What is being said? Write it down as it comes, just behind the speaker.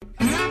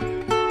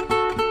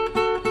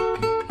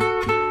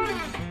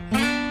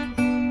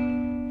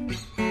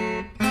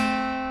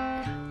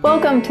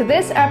Welcome to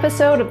this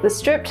episode of the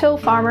Strip Till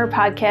Farmer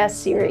podcast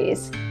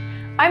series.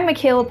 I'm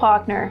Michaela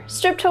Paulkner,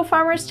 Strip Till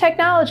Farmer's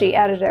technology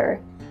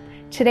editor.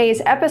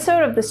 Today's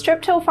episode of the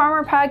Strip Till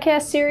Farmer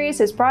podcast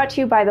series is brought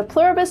to you by the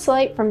Pluribus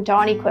Light from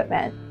Dawn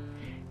Equipment.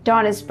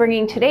 Dawn is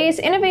bringing today's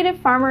innovative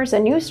farmers a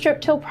new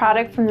strip till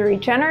product from the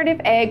regenerative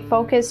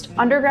ag-focused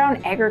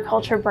Underground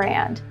Agriculture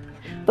brand.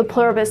 The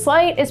Pluribus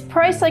Light is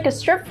priced like a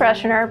strip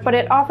freshener, but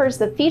it offers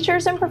the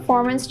features and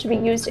performance to be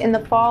used in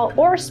the fall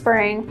or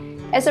spring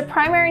as a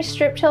primary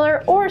strip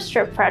tiller or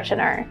strip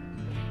freshener.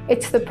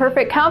 It's the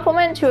perfect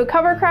complement to a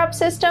cover crop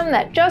system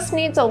that just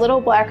needs a little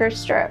blacker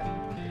strip.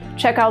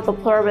 Check out the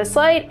Pluribus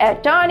Light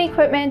at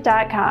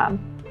dawnequipment.com.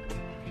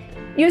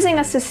 Using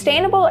a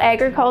Sustainable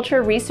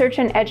Agriculture Research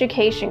and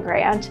Education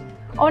grant,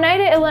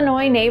 Oneida,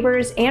 Illinois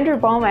neighbors Andrew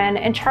Bowman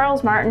and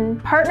Charles Martin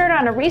partnered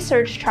on a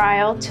research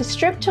trial to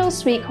strip till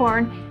sweet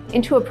corn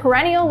into a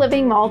perennial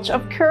living mulch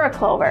of Kura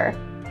clover.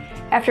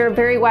 After a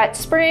very wet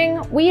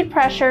spring, weed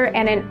pressure,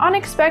 and an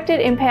unexpected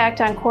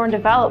impact on corn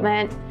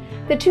development,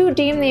 the two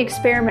deemed the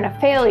experiment a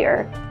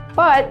failure,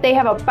 but they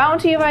have a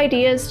bounty of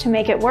ideas to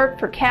make it work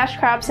for cash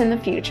crops in the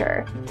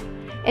future.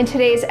 In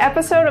today's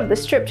episode of the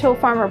Strip Till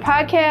Farmer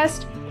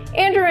podcast,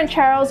 Andrew and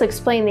Charles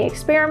explain the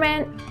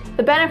experiment,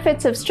 the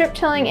benefits of strip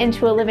tilling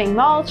into a living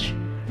mulch,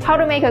 how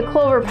to make a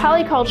clover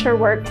polyculture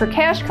work for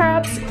cash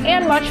crops,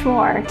 and much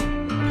more.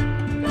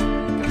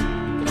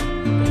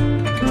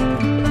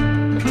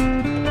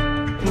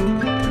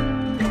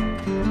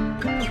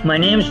 My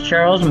name is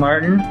Charles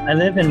Martin. I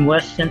live in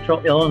West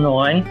Central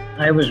Illinois.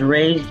 I was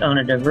raised on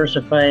a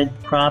diversified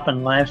crop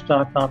and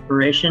livestock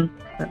operation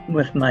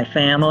with my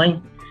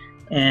family,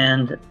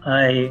 and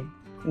I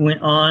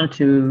went on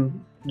to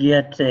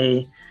get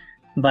a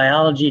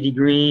biology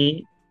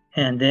degree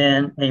and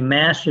then a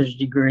master's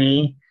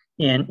degree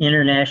in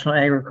international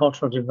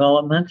agricultural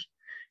development.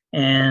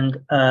 And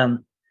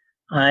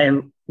I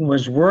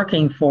was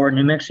working for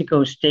New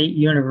Mexico State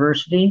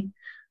University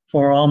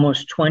for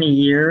almost 20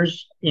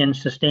 years in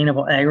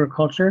sustainable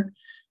agriculture,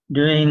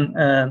 doing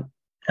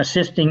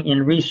assisting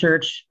in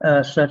research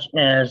such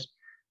as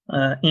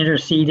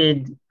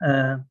interseeded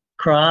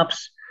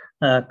crops,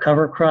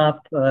 cover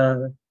crop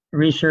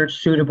research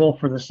suitable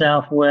for the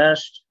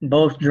Southwest,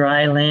 both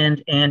dry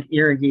land and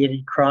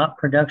irrigated crop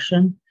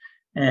production.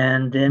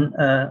 And then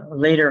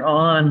later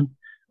on,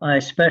 I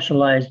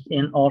specialized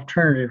in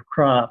alternative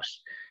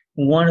crops.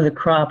 One of the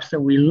crops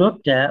that we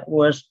looked at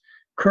was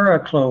Kura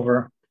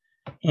clover.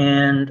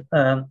 And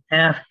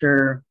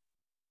after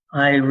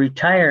I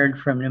retired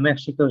from New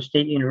Mexico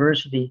State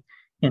University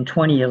in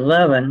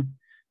 2011,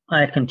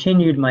 I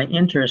continued my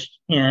interest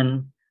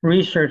in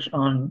research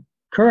on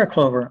Kura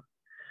clover.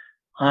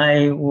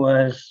 I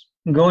was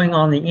going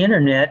on the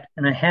internet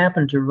and I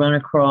happened to run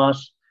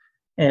across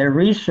a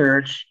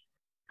research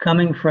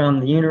coming from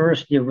the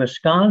University of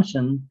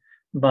Wisconsin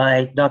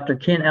by Dr.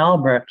 Ken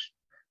Albrecht,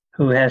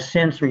 who has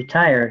since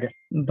retired.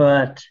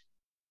 But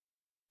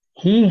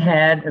he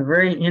had a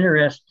very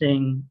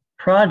interesting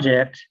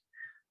project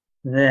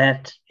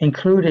that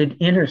included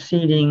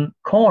interseeding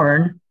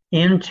corn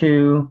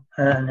into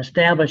an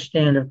established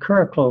stand of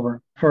Kura clover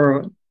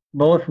for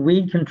both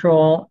weed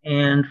control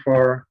and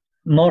for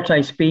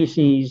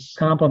multi-species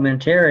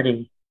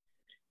complementarity.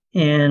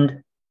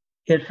 And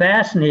it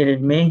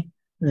fascinated me.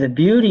 The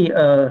beauty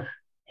of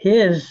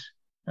his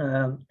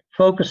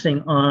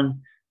focusing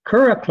on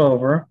Kura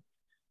clover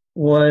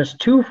was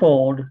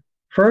twofold.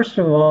 First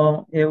of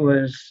all, it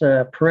was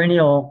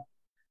perennial,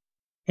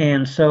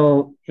 and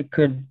so it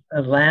could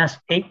last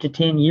 8 to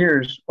 10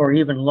 years or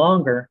even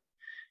longer.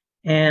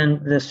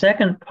 And the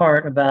second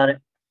part about it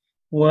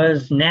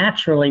was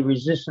naturally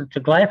resistant to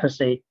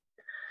glyphosate.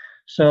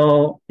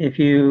 So if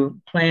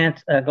you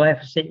plant a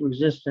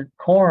glyphosate-resistant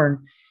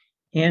corn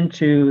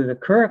into the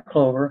Kura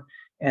clover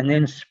and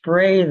then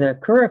spray the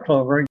Kura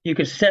clover, you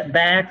could set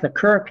back the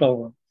Kura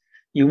clover.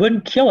 You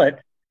wouldn't kill it,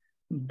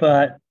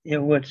 but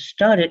it would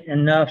stunt it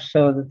enough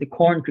so that the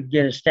corn could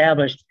get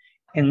established,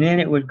 and then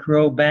it would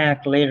grow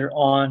back later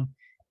on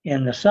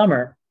in the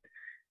summer.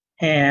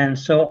 And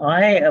so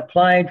I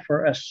applied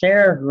for a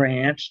SARE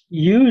grant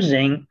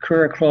using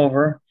Kura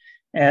clover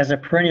as a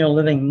perennial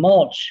living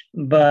mulch,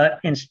 but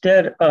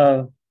instead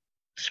of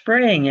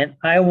spraying it,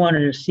 I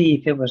wanted to see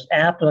if it was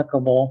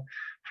applicable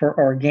for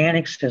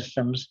organic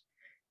systems,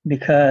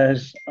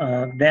 because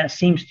that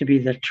seems to be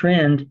the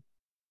trend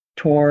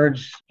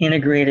towards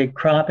integrated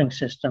cropping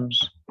systems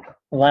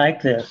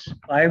like this.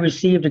 I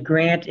received a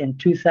grant in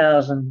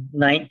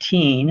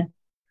 2019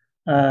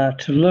 to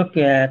look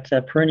at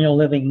a perennial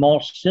living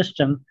mulch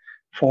system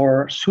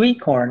for sweet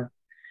corn.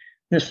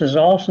 This is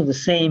also the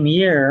same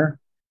year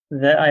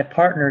that I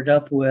partnered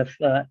up with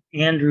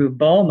Andrew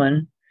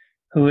Bowman,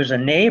 who is a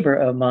neighbor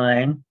of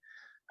mine,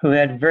 who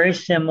had very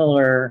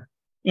similar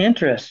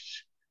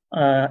interests.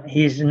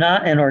 He's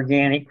not an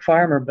organic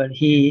farmer, but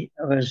he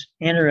was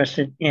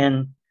interested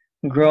in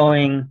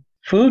growing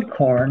food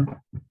corn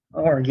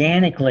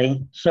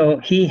organically. So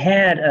he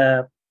had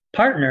a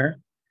partner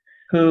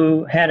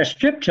who had a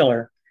strip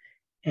tiller,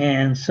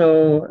 And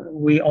so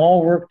we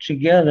all worked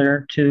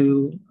together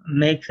to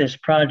make this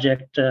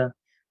project a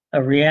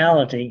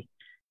reality.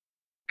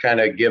 Kind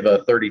of give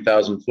a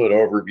 30,000 foot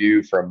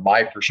overview from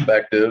my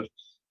perspective,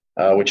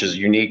 which is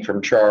unique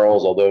from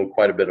Charles, although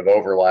quite a bit of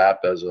overlap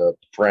as a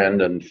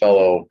friend and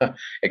fellow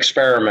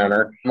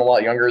experimenter. I'm a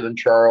lot younger than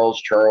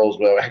Charles. Charles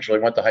actually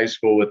went to high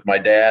school with my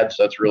dad,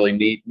 so that's really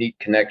neat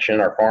connection.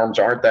 Our farms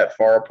aren't that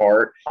far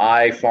apart.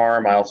 I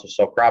farm, I also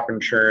sell crop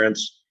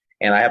insurance,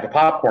 and I have a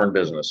popcorn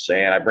business.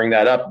 And I bring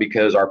that up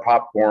because our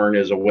popcorn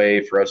is a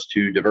way for us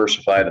to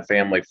diversify the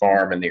family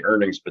farm and the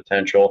earnings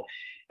potential.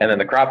 And then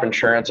the crop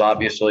insurance,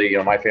 obviously,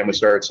 my family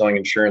started selling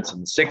insurance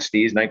in the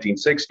 60s,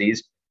 1960s,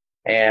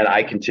 and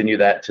I continue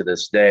that to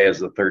this day as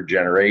the third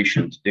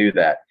generation to do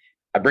that.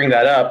 I bring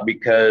that up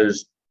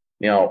because,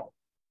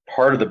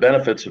 part of the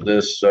benefits of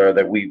this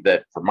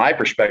that from my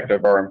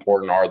perspective are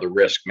important are the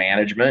risk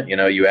management.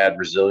 You add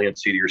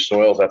resiliency to your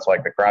soils. That's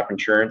like the crop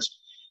insurance.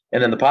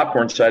 And then the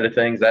popcorn side of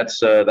things, that's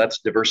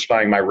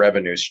diversifying my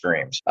revenue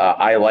streams.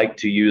 I like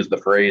to use the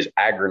phrase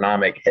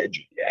agronomic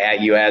hedging.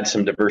 You add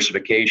some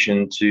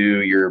diversification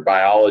to your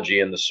biology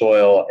in the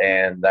soil,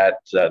 and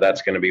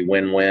that's going to be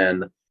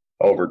win-win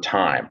over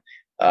time.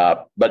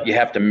 But you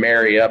have to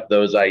marry up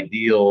those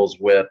ideals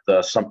with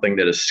something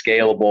that is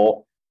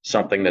scalable,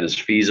 something that is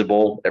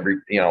feasible.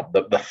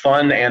 The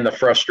fun and the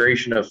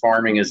frustration of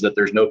farming is that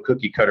there's no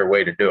cookie cutter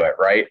way to do it,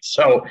 right?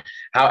 So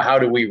how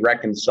do we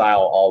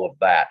reconcile all of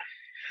that?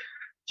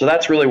 So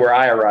that's really where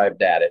I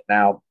arrived at it.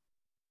 Now,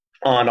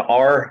 on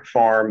our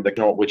farm,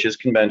 which is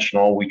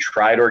conventional, we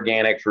tried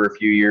organic for a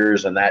few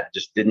years, and that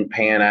just didn't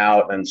pan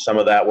out. And some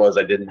of that was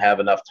I didn't have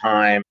enough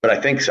time. But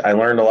I think I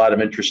learned a lot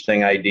of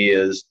interesting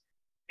ideas.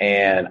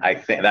 And I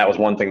think that was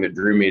one thing that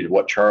drew me to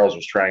what Charles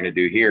was trying to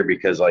do here,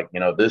 because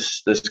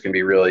this can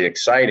be really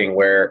exciting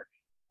where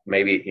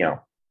maybe,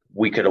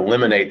 we could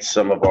eliminate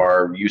some of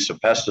our use of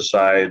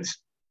pesticides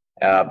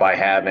by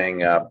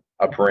having a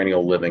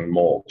perennial living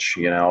mulch,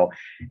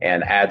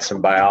 and add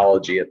some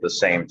biology at the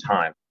same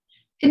time.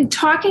 In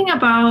talking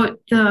about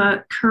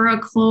the Kura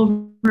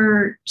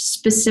clover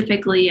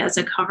specifically as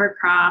a cover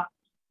crop,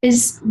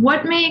 is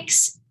what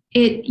makes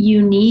it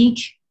unique?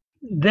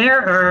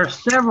 There are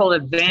several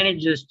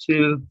advantages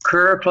to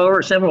Kura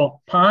clover,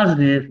 several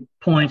positive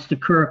points to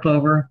Kura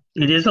clover.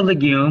 It is a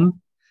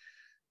legume.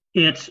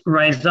 It's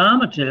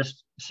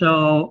rhizomatous,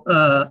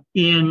 so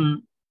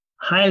in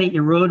highly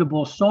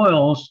erodible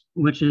soils,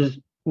 which is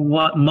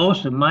what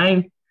most of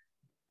my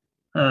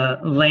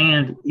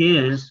land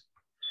is,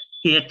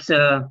 it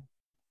can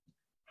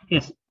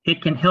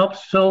help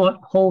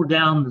hold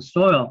down the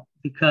soil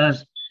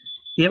because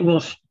it will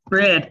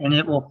spread and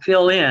it will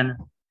fill in,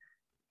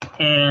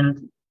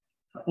 and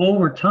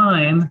over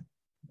time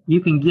you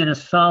can get a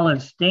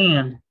solid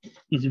stand.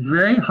 It's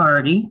very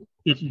hardy.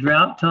 It's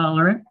drought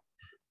tolerant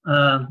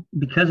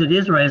because it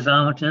is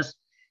rhizomatous.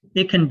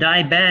 It can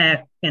die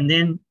back, and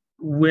then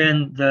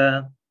when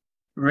the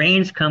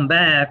rains come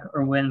back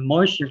or when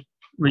moisture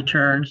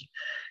returns,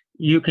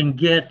 you can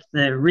get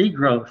the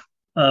regrowth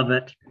of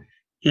it.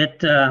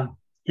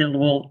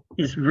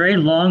 It's very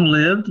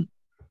long-lived.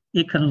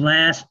 It can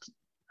last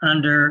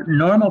under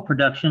normal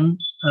production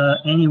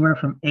anywhere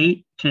from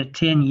 8 to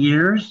 10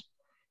 years.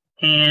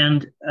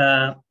 And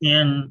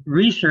in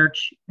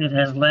research, it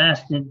has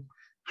lasted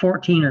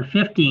 14 or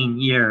 15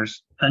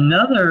 years.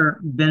 Another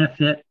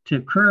benefit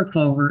to Kura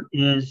clover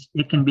is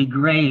it can be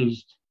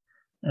grazed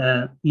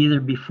either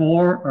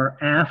before or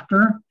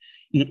after.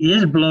 It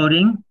is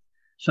bloating,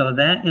 so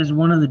that is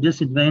one of the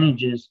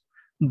disadvantages.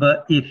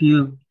 But if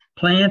you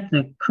plant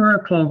the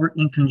Kura clover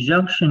in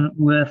conjunction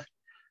with,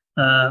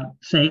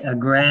 say, a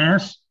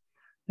grass,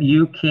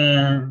 you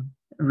can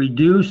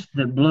reduce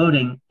the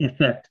bloating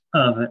effect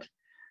of it.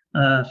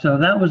 So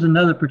that was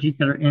another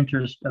particular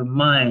interest of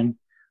mine,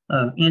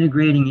 of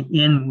integrating it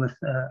in with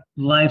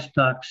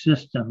livestock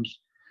systems.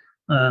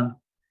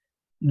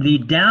 The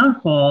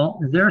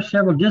downfall, there are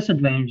several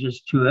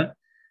disadvantages to it.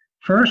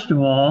 First of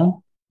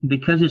all,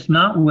 because it's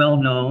not well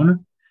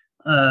known,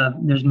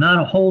 there's not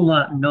a whole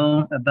lot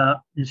known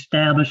about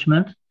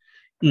establishment.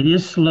 It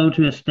is slow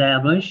to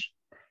establish.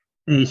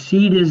 The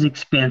seed is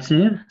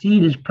expensive.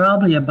 Seed is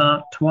probably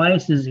about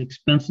twice as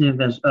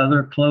expensive as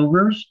other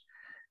clovers.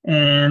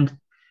 And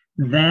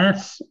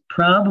that's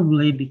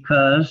probably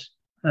because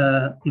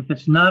if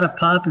it's not a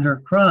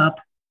popular crop,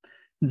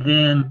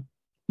 then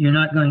you're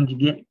not going to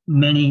get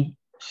many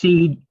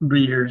seed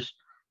breeders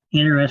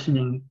interested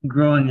in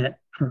growing it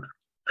for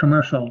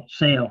commercial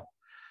sale.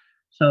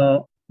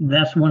 So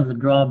that's one of the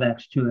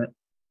drawbacks to it.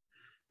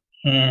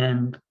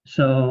 And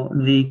so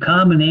the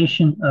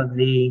combination of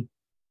the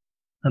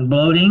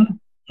bloating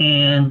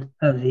and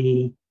of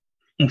the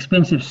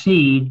expensive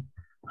seed,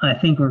 I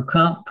think are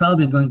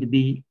probably going to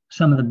be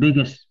some of the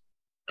biggest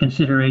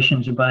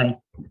considerations by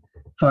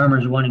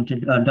farmers wanting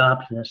to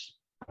adopt this.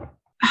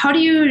 How do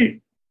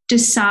you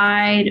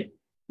decide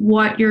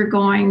what you're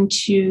going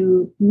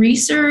to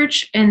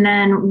research and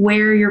then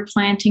where you're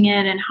planting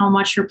it and how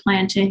much you're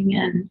planting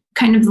and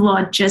kind of the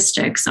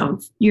logistics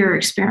of your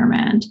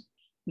experiment?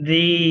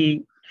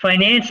 The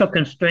Financial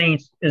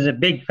constraints is a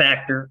big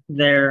factor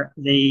there.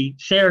 The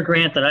SARE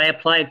grant that I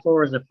applied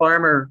for was a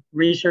farmer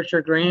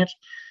researcher grant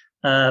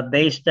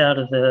based out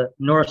of the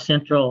North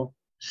Central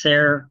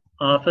SARE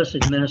office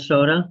in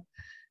Minnesota.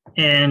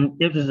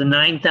 And it was a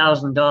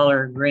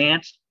 $9,000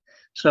 grant.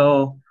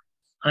 So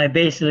I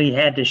basically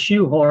had to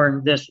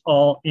shoehorn this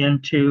all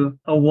into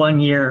a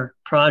 1-year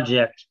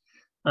project.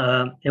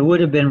 It would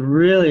have been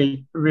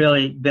really,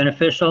 really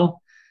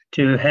beneficial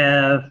to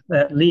have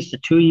at least a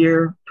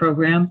 2-year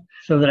program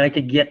so that I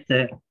could get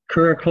the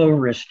Kura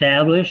clover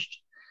established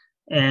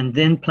and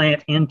then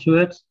plant into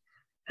it.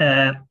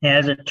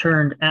 As it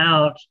turned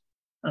out,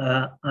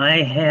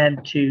 I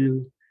had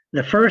to,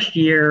 the first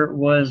year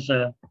was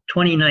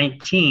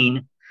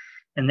 2019,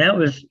 and that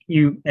was,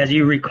 as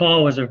you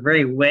recall, was a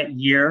very wet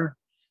year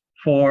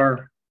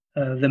for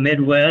the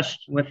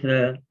Midwest with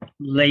the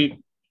late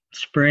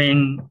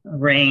spring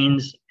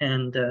rains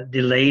and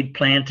delayed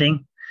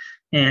planting.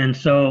 And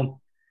so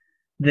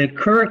the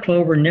Kura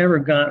clover never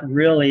got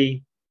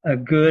really a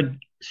good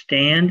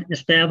stand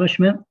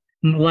establishment.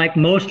 Like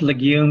most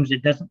legumes,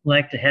 it doesn't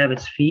like to have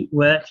its feet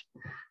wet.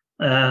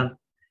 And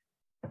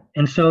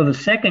so the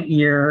second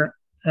year,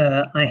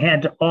 I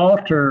had to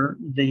alter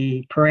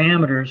the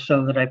parameters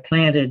so that I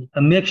planted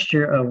a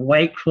mixture of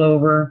white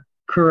clover,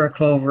 Kura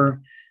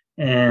clover,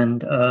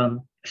 and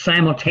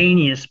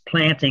simultaneous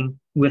planting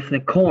with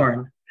the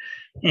corn.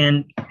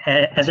 And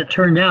as it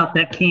turned out,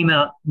 that came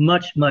out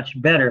much, much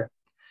better.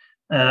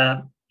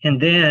 And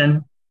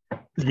then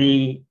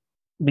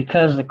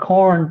because the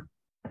corn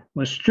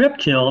was strip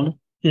tilled,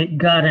 it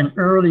got an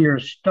earlier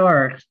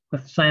start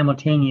with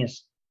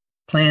simultaneous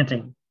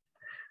planting.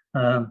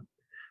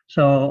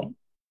 So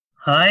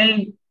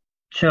I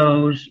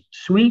chose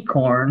sweet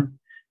corn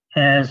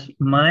as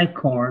my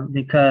corn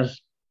because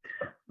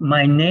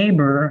my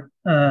neighbor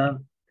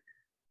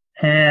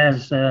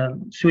has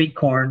sweet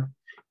corn,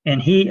 and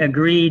he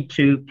agreed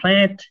to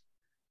plant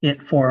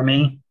it for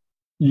me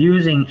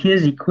using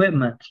his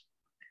equipment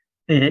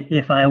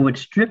if I would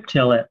strip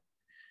till it.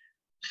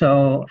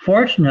 So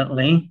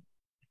fortunately,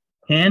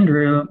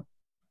 Andrew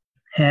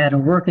had a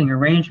working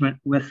arrangement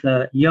with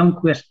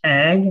Youngquist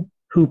Ag,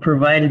 who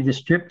provided the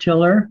strip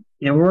tiller.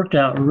 It worked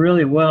out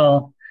really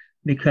well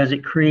because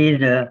it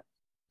created a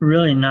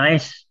really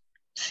nice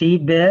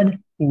seed bed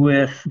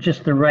with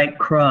just the right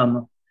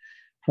crumb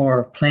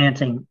for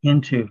planting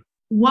into.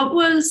 What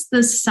was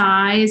the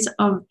size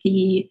of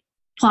the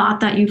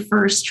plot that you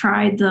first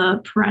tried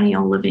the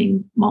perennial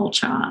living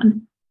mulch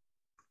on?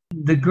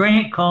 The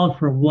grant called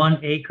for 1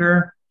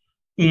 acre.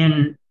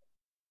 In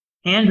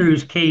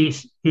Andrew's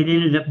case, it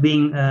ended up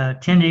being a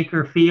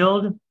 10-acre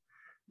field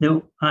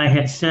that I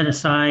had set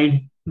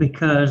aside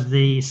because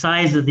the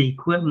size of the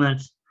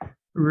equipment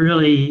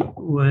really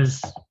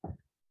was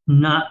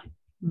not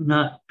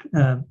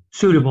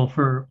suitable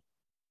for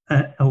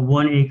a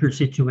 1-acre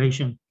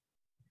situation.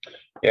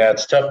 Yeah,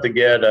 it's tough to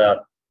get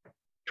a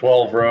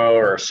 12-row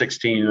or a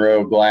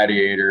 16-row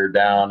Gladiator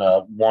down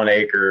 1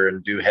 acre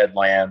and do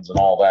headlands and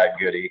all that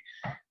goody.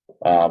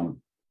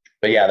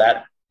 But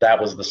yeah,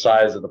 that was the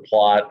size of the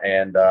plot.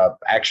 And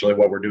actually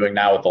what we're doing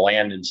now with the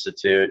Land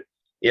Institute,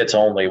 it's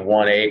only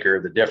 1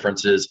 acre. The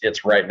difference is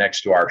it's right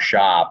next to our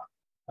shop.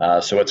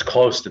 So it's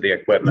close to the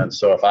equipment.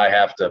 So if I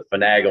have to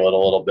finagle it a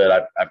little bit,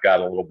 I've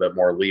got a little bit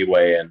more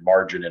leeway and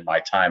margin in my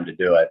time to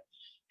do it.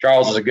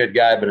 Charles is a good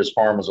guy, but his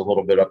farm was a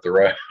little bit up the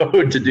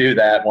road to do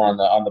that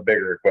on the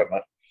bigger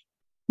equipment.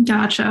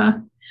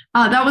 Gotcha.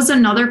 That was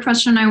another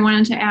question I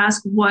wanted to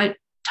ask. What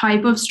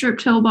type of strip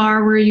till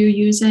bar were you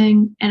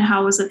using and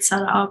how was it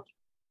set up?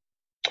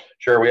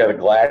 Sure. We have a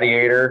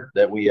Gladiator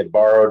that we had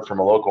borrowed from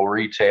a local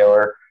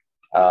retailer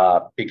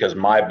because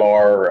my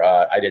bar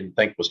I didn't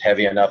think was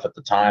heavy enough at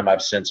the time.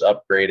 I've since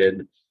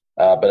upgraded,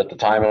 but at the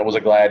time it was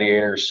a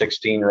Gladiator,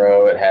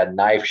 16-row. It had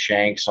knife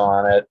shanks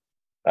on it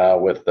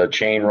with the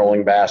chain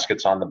rolling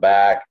baskets on the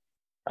back,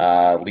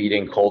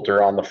 leading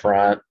coulter on the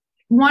front.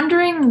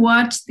 Wondering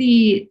what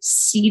the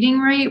seeding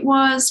rate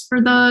was for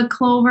the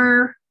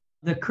clover.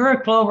 The Kura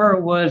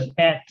clover was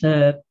at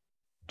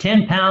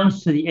 10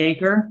 pounds to the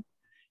acre,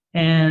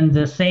 and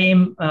the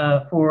same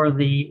for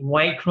the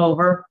white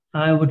clover.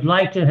 I would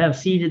like to have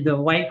seeded the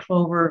white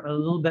clover a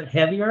little bit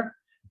heavier,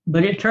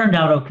 but it turned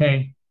out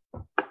okay.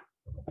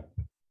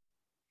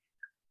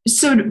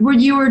 So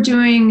you were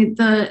doing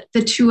the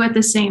two at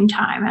the same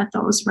time at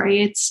those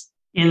rates?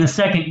 In the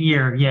second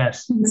year,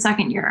 yes. In the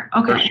second year,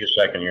 okay. First year,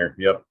 second year,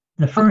 yep.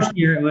 The first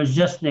year, it was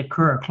just the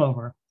Kura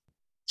clover.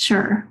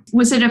 Sure.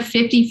 Was it a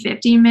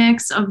 50-50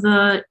 mix of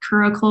the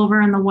Kura clover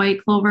and the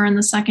white clover in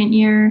the second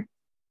year?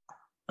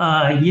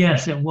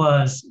 Yes, it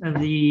was.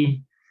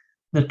 The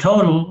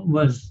total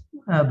was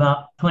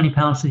about 20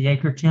 pounds to the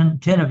acre, 10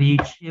 of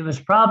each. It was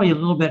probably a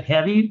little bit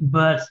heavy,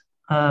 but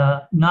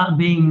not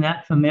being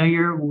that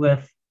familiar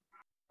with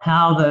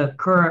how the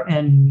Kura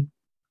and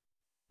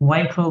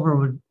white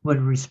clover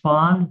would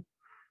respond,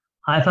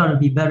 I thought it'd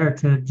be better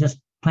to just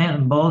plant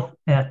them both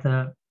at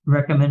the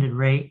recommended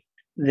rate.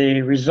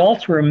 The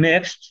results were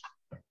mixed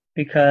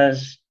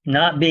because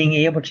not being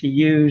able to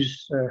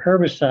use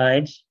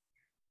herbicides,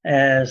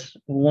 as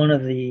one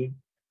of the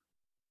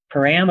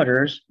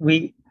parameters.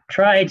 We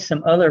tried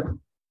some other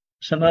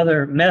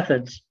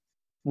methods.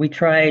 We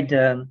tried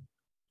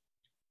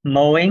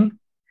mowing,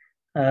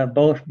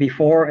 both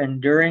before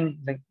and during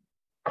the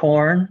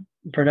corn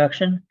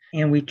production,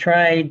 and we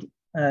tried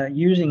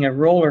using a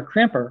roller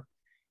crimper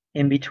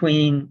in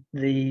between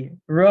the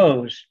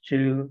rows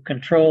to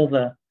control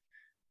the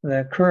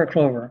Kura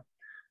clover.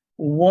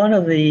 One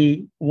of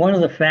the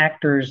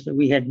factors that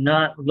we had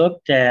not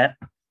looked at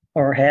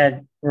or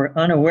were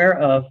unaware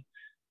of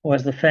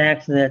was the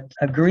fact that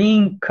a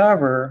green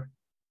cover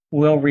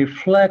will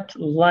reflect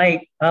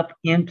light up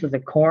into the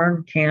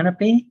corn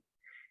canopy.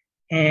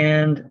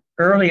 And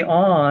early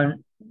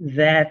on,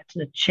 that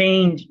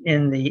change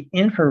in the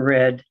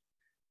infrared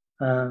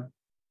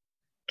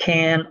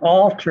can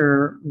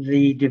alter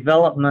the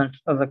development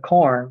of the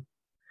corn.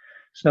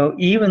 So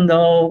even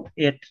though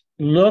it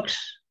looks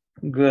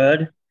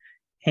good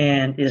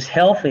and is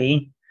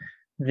healthy,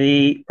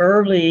 the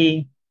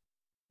early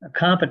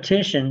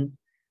competition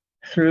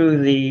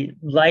through the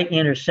light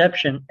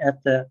interception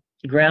at the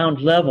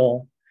ground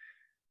level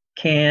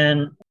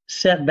can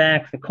set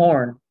back the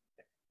corn.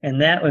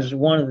 And that was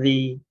one of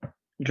the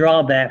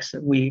drawbacks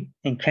that we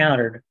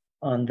encountered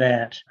on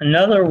that.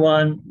 Another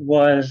one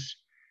was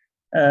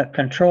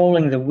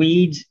controlling the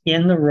weeds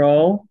in the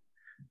row,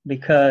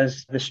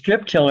 because the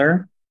strip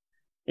tiller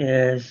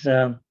is,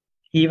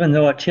 even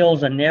though it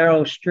tills a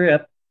narrow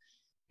strip,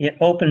 it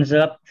opens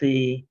up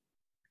the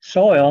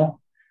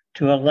soil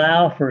to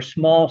allow for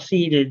small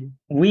seeded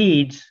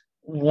weeds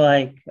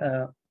like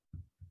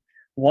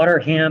water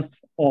hemp,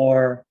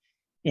 or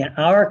in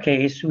our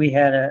case, we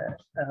had a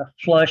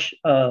flush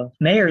of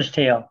mare's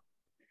tail,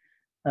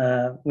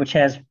 which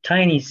has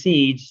tiny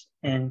seeds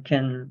and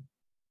can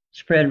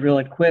spread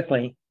really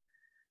quickly.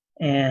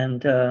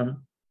 And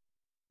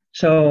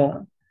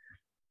so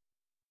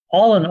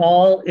all in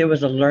all, it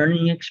was a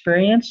learning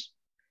experience,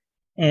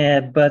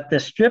 but the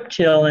strip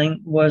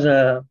tilling was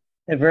a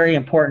very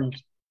important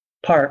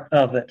part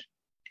of it.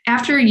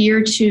 After a year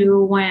or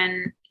two,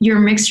 when your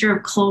mixture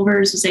of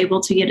clovers was able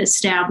to get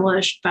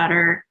established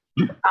better,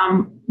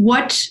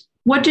 what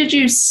did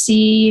you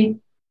see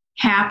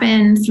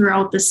happen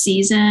throughout the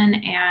season,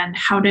 and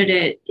how did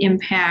it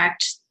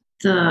impact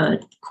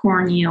the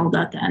corn yield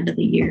at the end of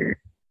the year?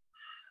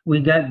 We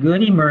got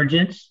good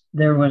emergence.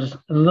 There was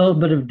a little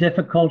bit of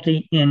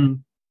difficulty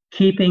in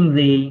keeping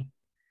the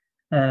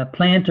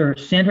planter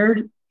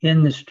centered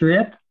in the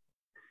strip.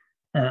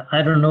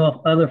 I don't know if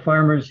other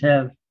farmers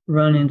have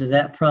run into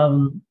that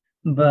problem,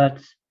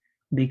 but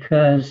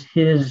because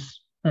his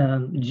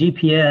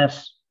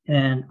GPS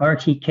and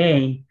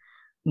RTK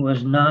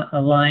was not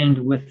aligned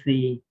with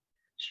the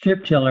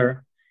strip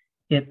tiller,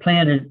 it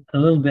planted a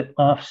little bit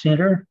off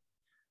center.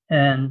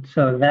 And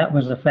so that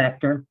was a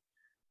factor.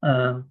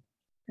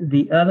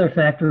 The other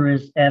factor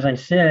is, as I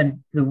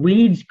said, the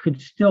weeds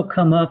could still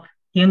come up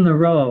in the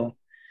row.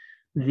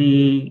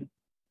 The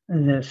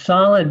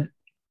solid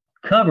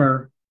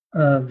cover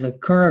of the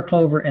Kura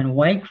clover and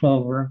white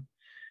clover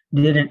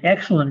did an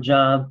excellent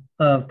job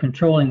of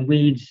controlling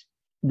weeds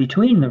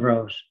between the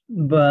rows.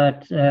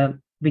 But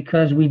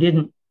because we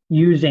didn't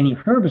use any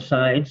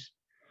herbicides,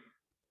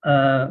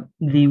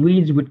 the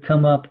weeds would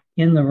come up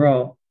in the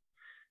row.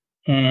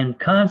 And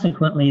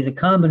consequently, the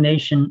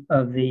combination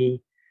of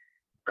the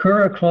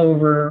Kura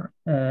clover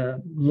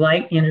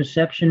light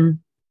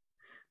interception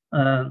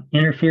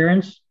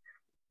interference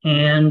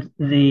and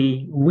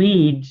the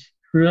weeds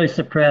really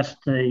suppressed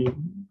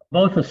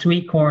both the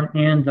sweet corn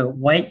and the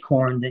white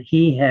corn that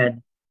he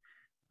had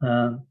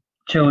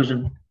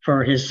chosen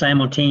for his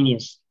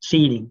simultaneous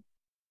seeding.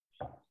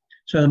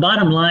 So the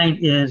bottom line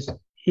is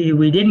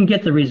we didn't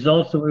get the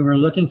results that we were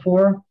looking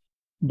for,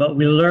 but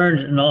we learned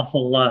an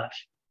awful lot.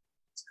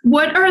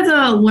 What are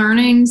the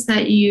learnings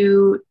that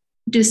you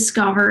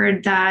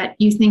discovered that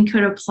you think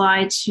could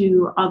apply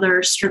to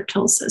other strip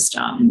till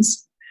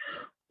systems?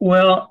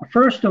 Well,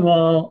 first of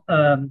all,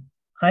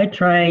 I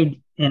tried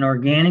an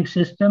organic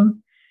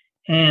system,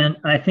 and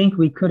I think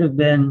we could have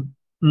been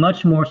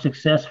much more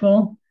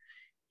successful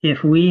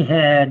if we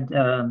had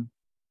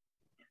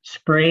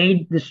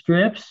sprayed the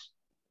strips,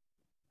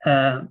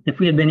 if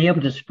we had been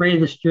able to spray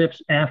the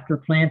strips after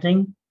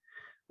planting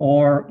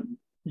or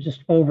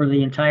just over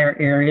the entire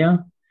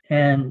area.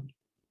 And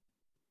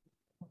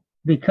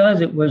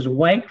because it was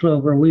white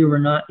clover, we were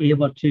not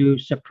able to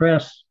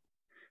suppress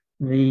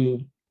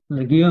the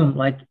legume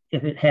like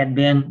if it had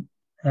been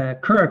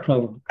Kura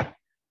clover.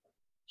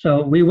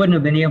 So we wouldn't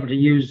have been able to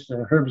use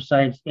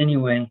herbicides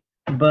anyway.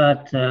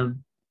 But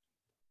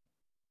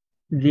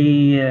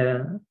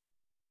the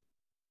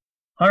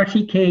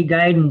RTK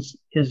guidance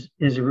is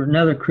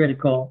another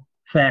critical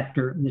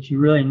factor that you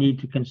really need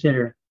to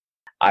consider.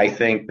 I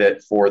think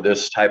that for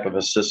this type of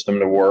a system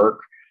to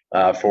work,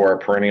 for a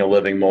perennial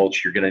living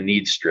mulch, you're going to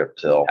need strip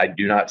till. I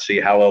do not see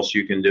how else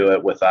you can do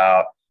it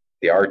without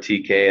the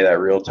RTK, that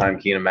real-time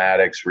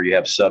kinematics, where you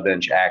have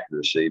sub-inch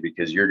accuracy,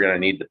 because you're going to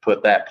need to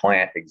put that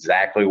plant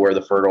exactly where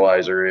the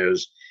fertilizer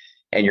is.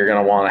 and you're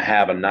going to want to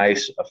have a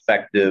nice,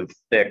 effective,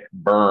 thick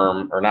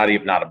berm, or not a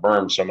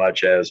berm so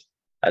much as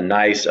a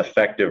nice,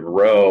 effective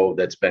row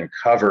that's been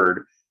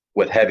covered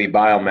with heavy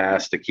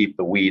biomass to keep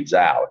the weeds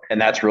out. And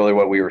that's really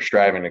what we were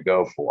striving to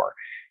go for.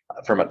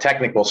 From a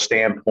technical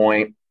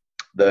standpoint,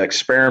 the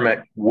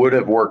experiment would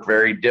have worked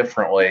very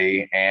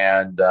differently.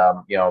 And,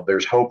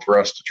 there's hope for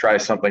us to try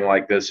something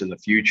like this in the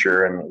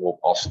future. And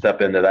I'll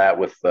step into that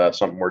with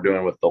something we're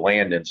doing with the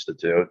Land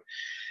Institute.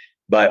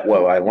 But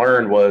what I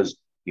learned was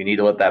you need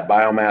to let that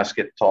biomass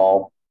get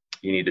tall.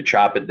 You need to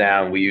chop it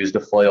down. We used a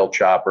flail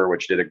chopper,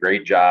 which did a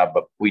great job,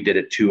 but we did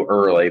it too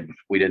early.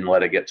 We didn't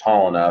let it get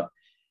tall enough.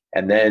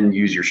 And then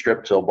use your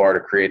strip till bar to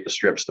create the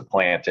strips to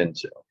plant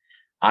into.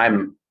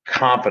 I'm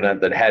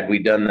confident that had we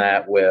done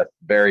that with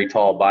very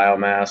tall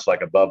biomass,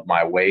 like above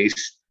my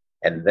waist,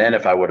 and then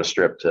if I would have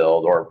strip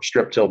tilled or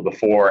strip tilled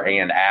before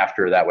and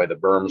after, that way the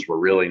berms were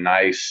really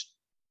nice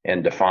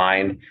and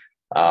defined,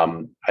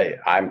 I'm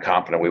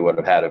confident we would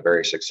have had a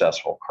very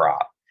successful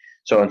crop.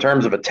 So in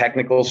terms of a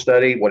technical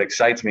study, what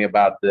excites me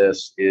about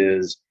this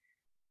is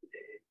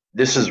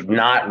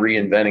not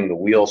reinventing the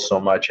wheel so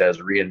much as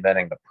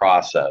reinventing the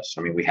process.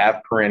 I mean, we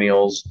have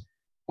perennials.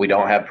 We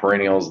don't have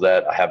perennials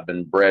that have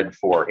been bred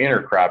for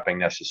intercropping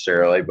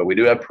necessarily, but we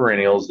do have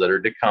perennials that are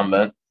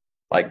decumbent.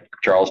 Like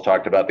Charles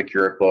talked about the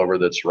Keurig clover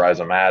that's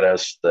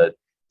rhizomatous, that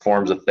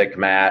forms a thick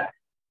mat.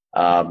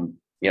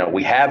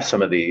 We have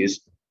some of these.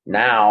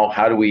 Now,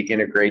 how do we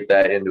integrate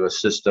that into a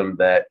system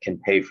that can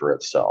pay for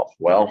itself?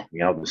 Well,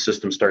 the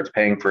system starts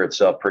paying for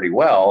itself pretty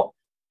well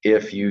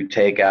if you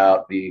take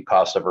out the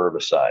cost of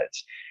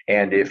herbicides.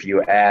 And if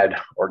you add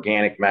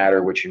organic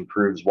matter, which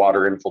improves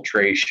water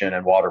infiltration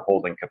and water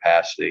holding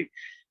capacity,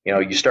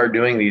 you start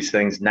doing these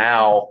things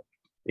now,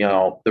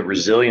 the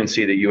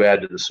resiliency that you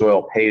add to the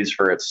soil pays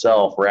for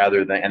itself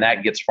and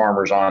that gets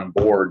farmers on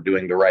board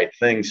doing the right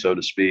thing, so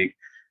to speak,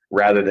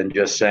 rather than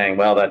just saying,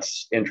 well,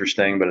 that's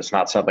interesting, but it's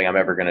not something I'm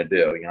ever going to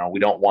do. We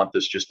don't want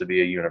this just to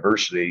be a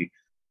university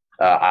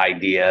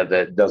idea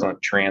that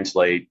doesn't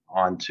translate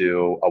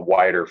onto a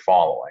wider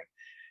following.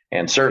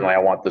 And certainly I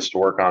want this to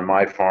work on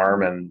my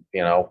farm and,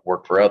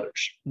 work for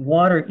others.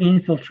 Water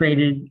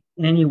infiltrated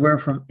anywhere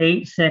from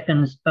 8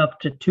 seconds up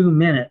to 2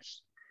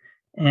 minutes.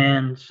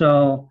 And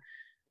so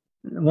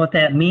what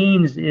that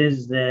means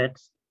is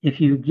that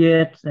if you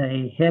get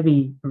a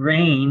heavy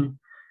rain,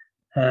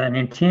 an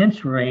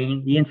intense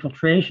rain, the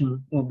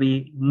infiltration will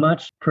be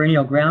much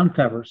perennial ground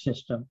cover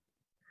system.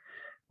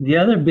 The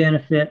other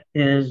benefit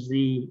is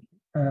the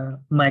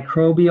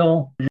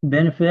microbial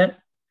benefit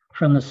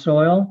from the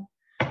soil.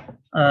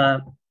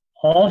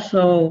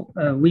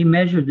 We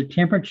measured the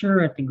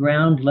temperature at the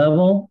ground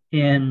level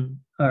in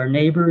our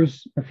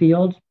neighbor's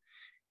field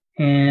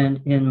and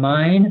in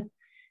mine,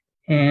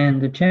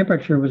 and the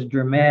temperature was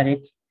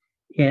dramatic.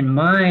 In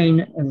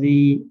mine,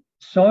 the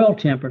soil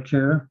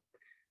temperature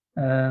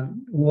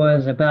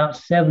was about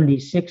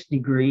 76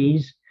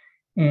 degrees,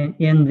 and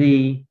in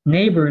the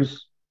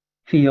neighbor's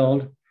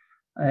field,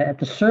 at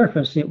the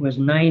surface, it was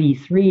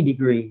 93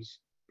 degrees.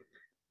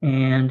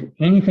 And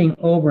anything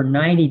over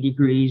 90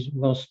 degrees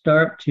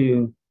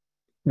the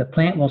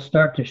plant will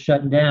start to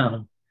shut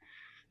down.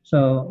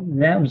 So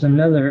that was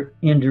another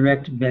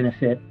indirect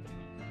benefit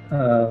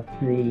of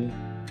the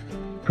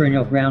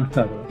perennial ground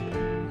cover.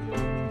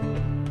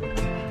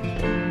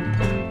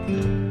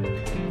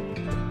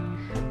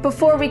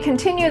 Before we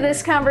continue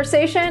this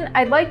conversation,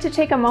 I'd like to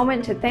take a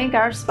moment to thank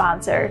our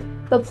sponsor,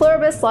 the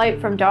Pluribus Lite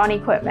from Dawn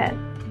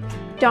Equipment.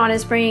 Dawn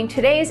is bringing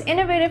today's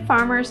innovative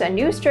farmers a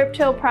new strip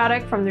till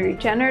product from the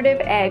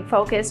regenerative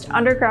ag-focused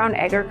Underground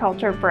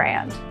Agriculture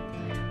brand.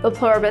 The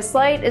Pluribus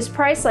Lite is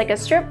priced like a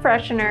strip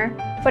freshener,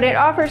 but it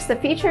offers the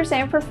features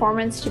and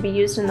performance to be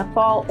used in the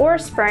fall or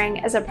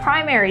spring as a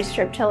primary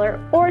strip tiller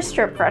or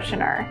strip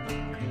freshener.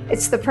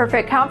 It's the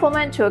perfect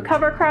complement to a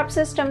cover crop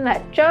system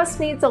that just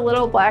needs a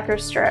little blacker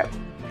strip.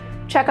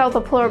 Check out the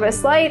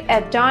Pluribus Lite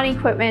at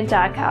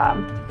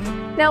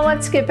dawnequipment.com. Now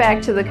let's get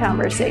back to the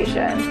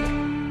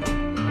conversation.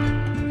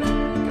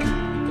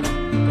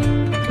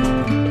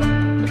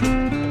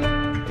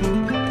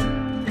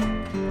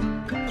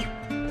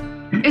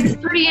 It's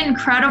pretty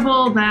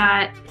incredible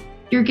that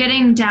you're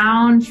getting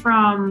down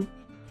from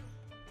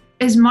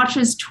as much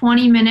as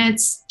 20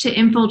 minutes to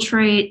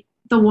infiltrate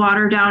the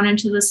water down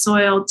into the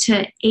soil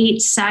to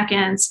 8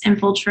 seconds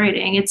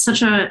infiltrating. It's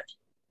such a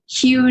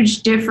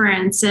huge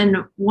difference,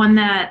 and one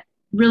that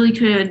really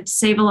could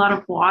save a lot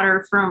of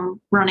water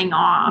from running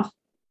off.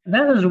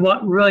 That is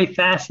what really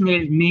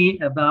fascinated me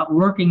about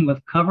working with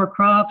cover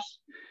crops,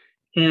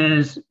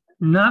 is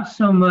not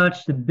so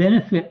much the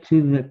benefit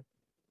to the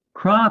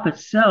crop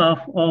itself,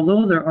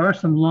 although there are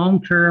some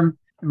long-term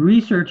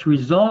research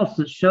results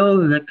that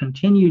show that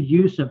continued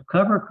use of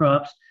cover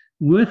crops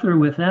with or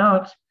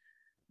without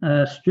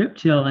strip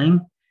tilling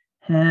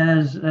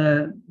has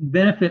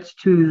benefits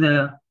to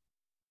the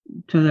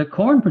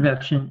corn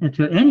production and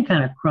to any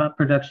kind of crop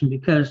production,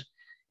 because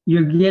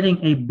you're getting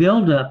a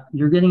buildup,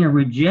 you're getting a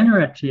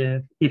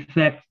regenerative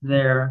effect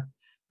there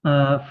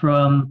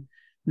from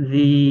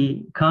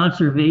the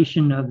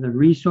conservation of the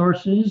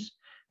resources,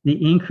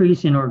 the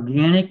increase in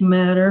organic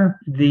matter,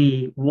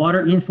 the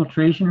water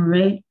infiltration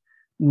rate,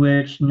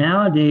 which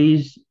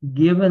nowadays,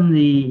 given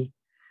the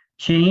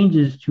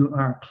changes to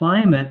our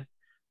climate,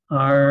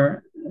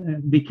 are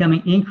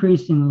becoming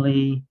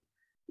increasingly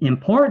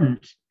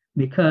important,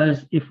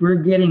 because if we're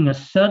getting a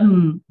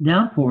sudden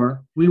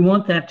downpour, we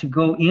want that to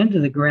go into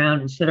the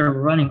ground instead of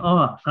running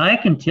off. I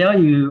can tell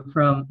you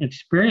from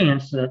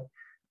experience that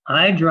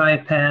I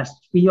drive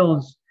past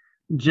fields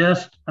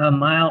just a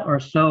mile or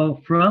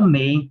so from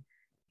me,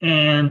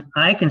 and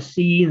I can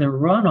see the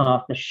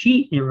runoff, the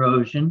sheet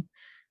erosion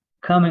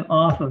coming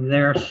off of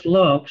their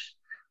slopes,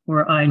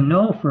 where I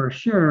know for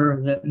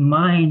sure that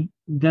mine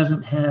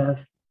doesn't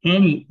have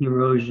any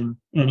erosion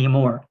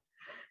anymore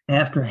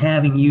after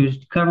having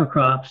used cover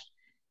crops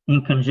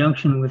in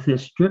conjunction with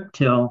this strip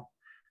till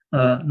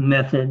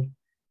method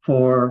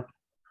for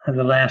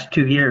the last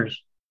 2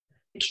 years.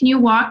 Can you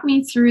walk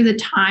me through the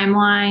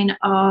timeline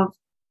of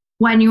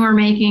when you were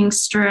making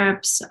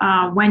strips,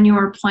 when you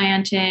were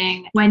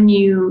planting, when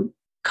you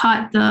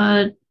cut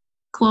the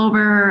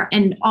clover,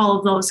 and all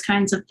of those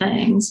kinds of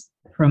things?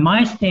 From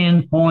my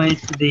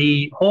standpoint,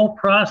 the whole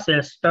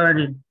process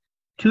started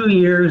 2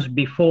 years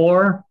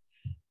before,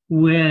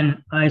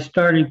 when I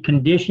started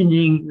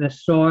conditioning the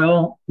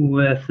soil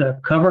with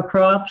cover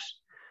crops.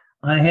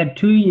 I had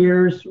 2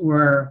 years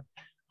where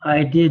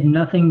I did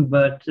nothing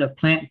but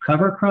plant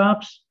cover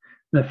crops.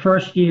 The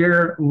first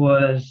year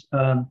was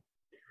I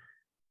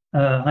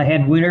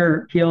had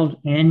winter killed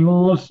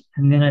annuals,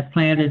 and then I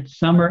planted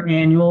summer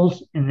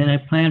annuals, and then I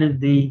planted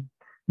the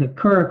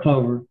Kura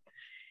clover.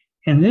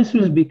 And this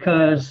was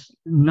because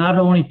not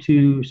only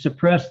to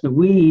suppress the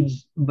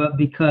weeds, but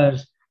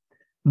because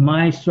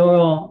my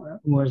soil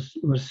was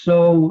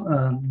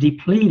so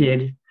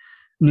depleted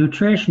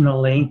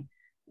nutritionally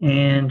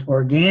and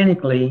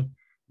organically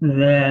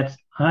that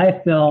I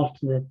felt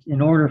that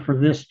in order for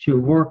this to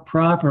work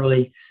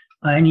properly,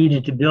 I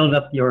needed to build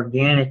up the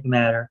organic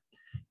matter.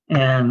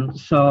 And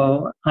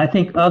so I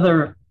think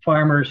other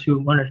farmers who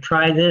want to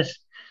try this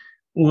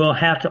will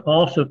have to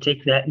also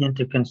take that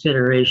into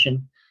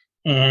consideration,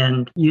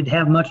 and you'd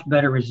have much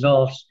better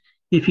results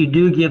if you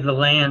do give the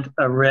land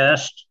a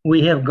rest.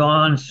 We have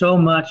gone so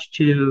much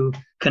to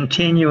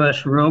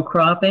continuous row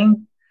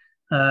cropping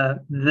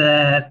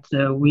that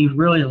we've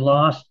really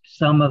lost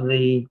some of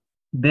the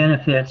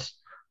benefits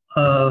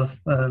of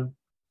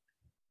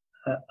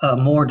a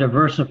more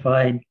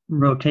diversified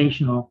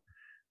rotational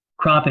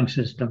cropping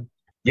system.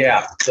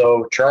 Yeah,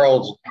 so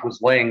Charles was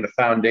laying the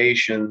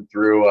foundation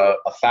through a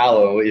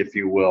fallow, if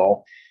you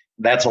will.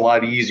 That's a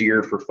lot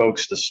easier for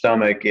folks to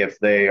stomach if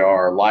they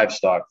are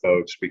livestock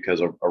folks,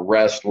 because a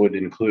rest would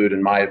include,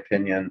 in my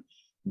opinion,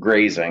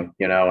 grazing,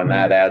 and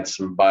that adds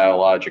some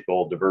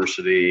biological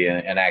diversity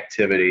and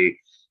activity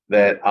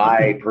that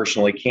I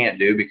personally can't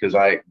do, because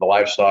the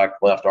livestock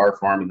left our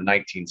farm in the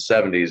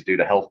 1970s due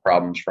to health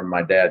problems from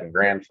my dad and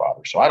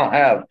grandfather. So I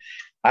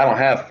don't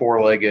have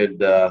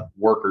four-legged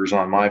workers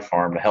on my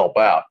farm to help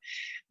out.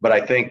 But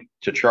I think,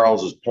 to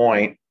Charles's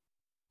point,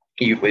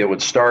 it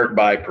would start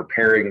by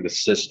preparing the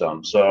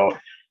system. So,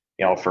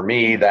 for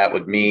me, that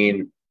would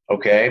mean,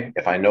 okay,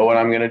 if I know what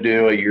I'm going to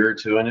do a year or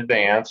two in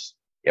advance,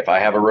 if I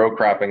have a row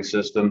cropping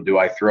system, do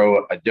I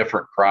throw a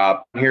different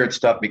crop? Here it's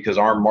tough because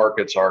our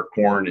markets are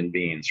corn and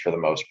beans for the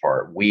most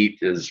part. Wheat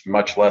is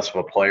much less of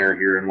a player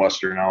here in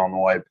Western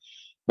Illinois,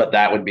 but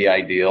that would be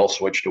ideal.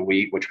 Switch to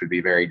wheat, which would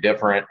be very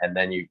different. And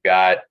then you've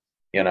got,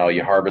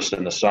 you harvest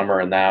in the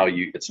summer, and now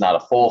it's not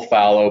a full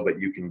fallow, but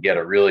you can get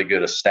a really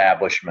good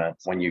establishment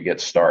when you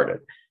get started.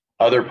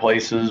 Other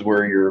places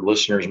where your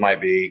listeners might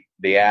be,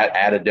 they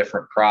add a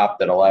different crop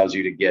that allows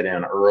you to get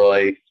in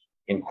early,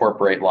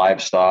 incorporate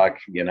livestock,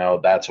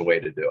 that's a way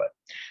to do it.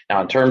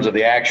 Now, in terms of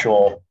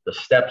the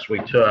steps we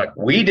took,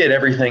 we did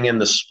everything in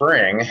the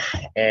spring,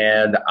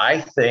 and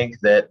I think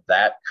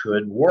that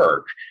could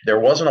work. There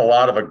wasn't a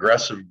lot of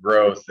aggressive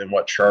growth in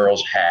what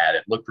Charles had.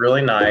 It looked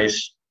really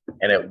nice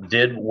and it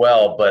did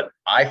well, but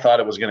I thought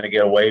it was going to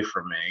get away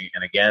from me.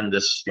 And again,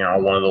 this,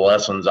 one of the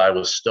lessons I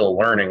was still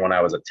learning when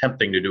I was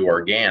attempting to do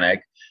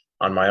organic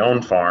on my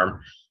own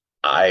farm,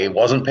 I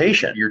wasn't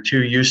patient. You're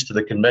too used to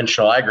the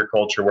conventional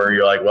agriculture where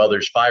you're like, well,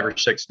 there's 5 or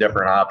 6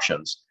 different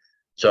options.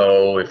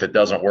 So if it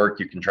doesn't work,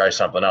 you can try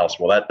something else.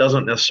 Well, that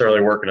doesn't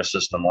necessarily work in a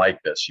system like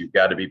this. You've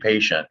got to be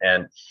patient.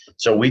 And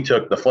so we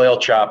took the flail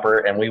chopper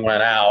and we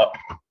went out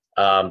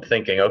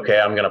thinking, okay,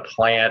 I'm going to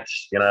plant,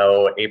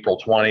 April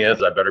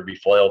 20th. I better be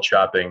flail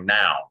chopping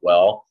now.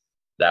 Well,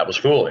 that was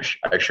foolish.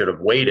 I should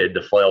have waited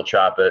to flail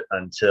chop it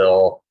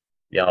until,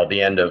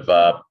 the end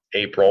of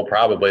April,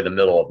 probably the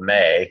middle of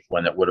May,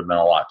 when it would have been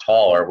a lot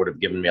taller. It would have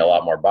given me a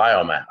lot more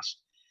biomass.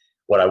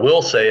 What I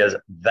will say is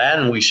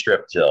then we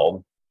strip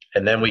tilled,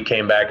 and then we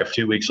came back a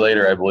few weeks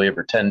later, I believe,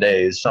 or 10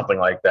 days, something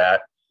like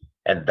that.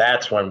 And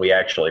that's when we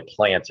actually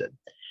planted.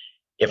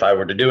 If I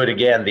were to do it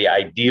again, the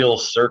ideal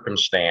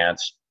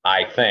circumstance,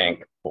 I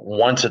think,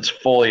 once it's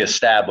fully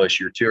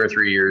established, you're 2 or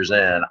 3 years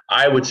in,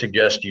 I would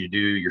suggest you do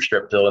your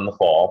strip till in the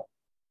fall,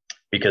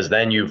 because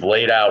then you've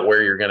laid out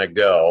where you're going to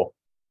go.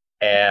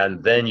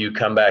 And then you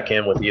come back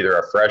in with either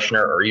a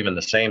freshener or even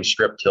the same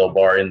strip till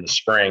bar in the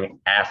spring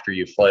after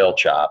you flail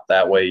chop.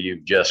 That way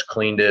you've just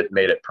cleaned it,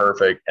 made it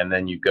perfect, and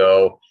then you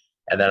go.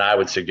 And then I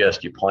would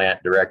suggest you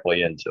plant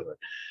directly into it.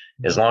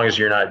 As long as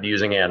you're not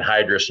using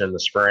anhydrous in the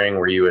spring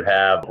where you would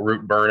have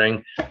root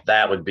burning,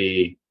 that would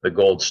be the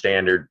gold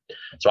standard.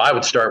 So I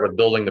would start with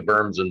building the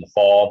berms in the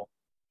fall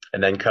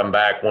and then come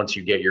back once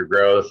you get your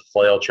growth,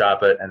 flail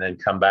chop it, and then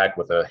come back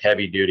with a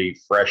heavy duty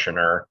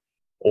freshener,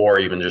 or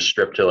even just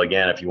strip till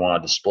again if you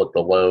wanted to split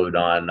the load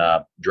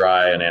on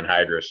dry and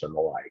anhydrous and the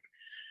like.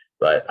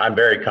 But I'm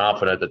very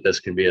confident that this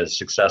can be a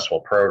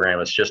successful program.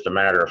 It's just a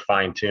matter of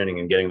fine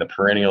tuning and getting the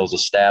perennials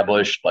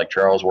established like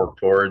Charles worked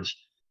towards.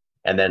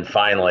 And then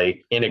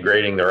finally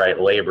integrating the right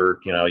labor.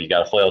 You know, you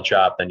got to flail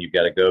chop, then you've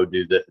got to go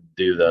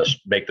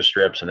make the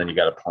strips, and then you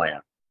got to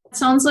plant. It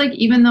sounds like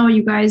even though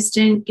you guys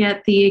didn't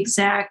get the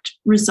exact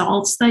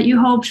results that you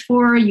hoped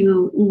for,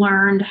 you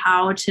learned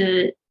how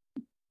to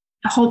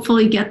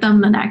hopefully get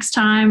them the next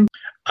time.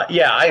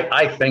 Yeah,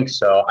 I think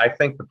so. I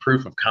think the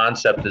proof of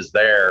concept is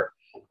there.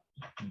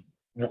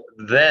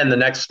 Then the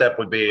next step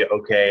would be,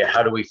 okay,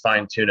 how do we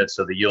fine tune it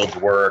so the yields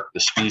work, the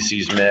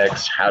species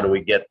mix? How do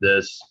we get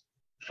this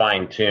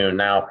fine tuned?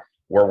 Now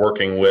we're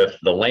working with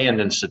the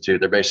Land Institute.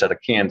 They're based out of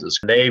Kansas.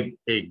 They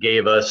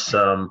gave us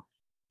some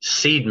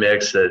seed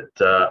mix that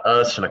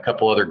us and a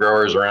couple other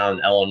growers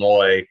around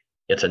Illinois.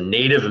 It's a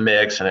native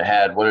mix, and it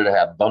had, what did it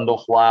have?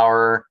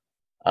 Bundleflower,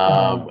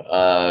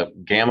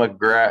 gamma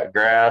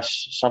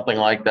grass, something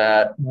like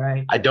that.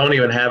 Right. I don't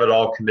even have it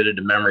all committed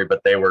to memory,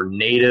 but they were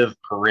native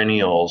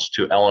perennials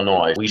to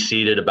Illinois. We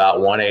seeded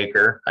about 1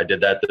 acre. I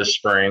did that this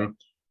spring.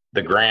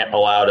 The grant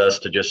allowed us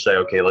to just say,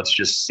 okay, let's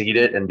just seed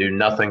it and do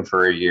nothing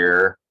for a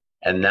year.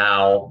 And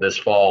now this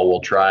fall, we'll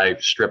try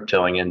strip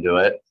tilling into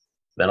it.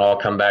 Then I'll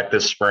come back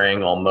this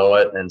spring, I'll mow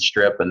it and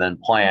strip and then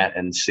plant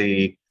and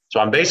see. So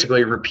I'm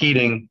basically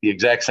repeating the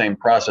exact same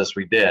process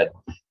we did.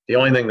 The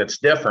only thing that's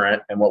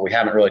different, and what we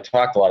haven't really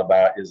talked a lot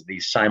about, is the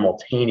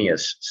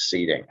simultaneous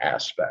seeding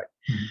aspect.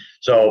 Mm-hmm.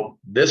 So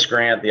this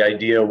grant, the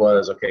idea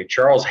was, okay,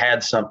 Charles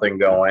had something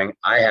going.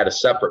 I had a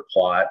separate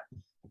plot.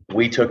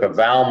 We took a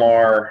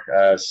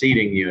Valmar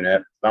seeding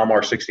unit,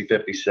 Valmar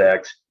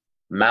 6056,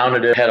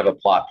 mounted it ahead of a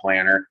plot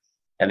planter.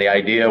 And the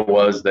idea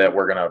was that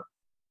we're going to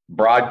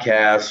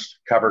broadcast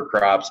cover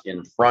crops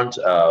in front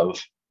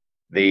of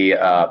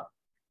the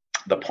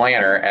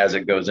planter as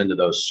it goes into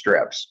those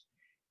strips.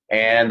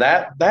 And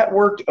that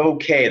worked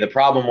okay. The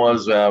problem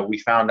was we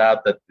found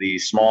out that the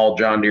small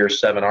John Deere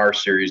 7R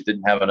series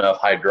didn't have enough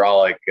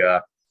hydraulic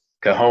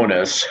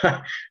cojones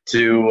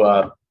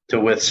to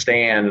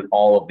withstand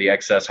all of the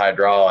excess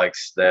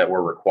hydraulics that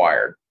were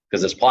required.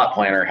 Because this plot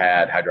planter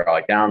had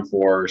hydraulic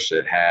downforce,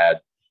 it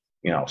had,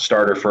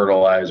 starter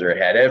fertilizer,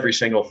 it had every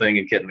single thing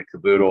in kit and the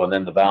caboodle, and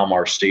then the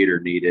Valmar seeder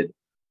needed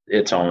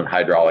its own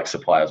hydraulic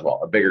supply as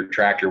well. A bigger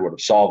tractor would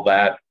have solved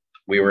that.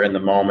 We were in the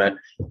moment.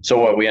 So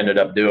what we ended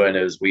up doing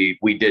is we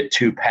did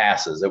 2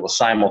 passes. It was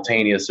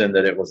simultaneous in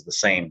that it was the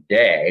same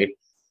day,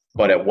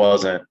 but it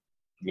wasn't,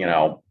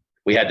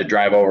 we had to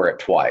drive over it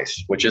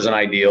twice, which isn't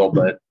ideal,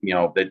 but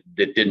that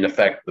didn't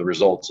affect the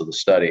results of the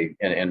study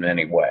in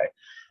any way.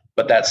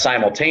 But that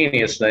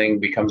simultaneous thing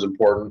becomes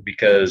important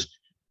because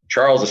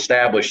Charles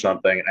established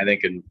something. I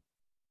think in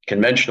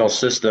conventional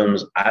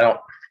systems, a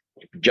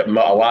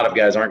lot of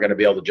guys aren't going to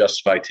be able to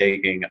justify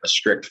taking a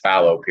strict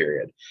fallow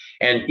period.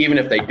 And even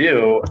if they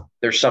do,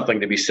 there's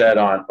something to be said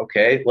on,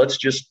 okay, let's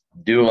just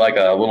do like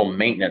a little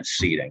maintenance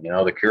seeding.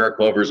 The Cura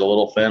clover is a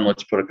little thin.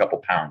 Let's put a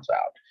couple pounds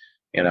out,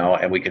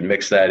 and we can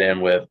mix that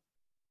in with,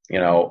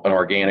 an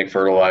organic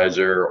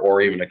fertilizer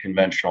or even a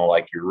conventional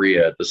like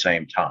urea at the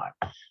same time.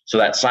 So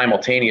that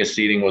simultaneous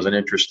seeding was an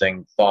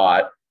interesting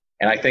thought,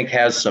 and I think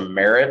has some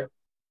merit.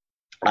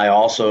 I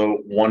also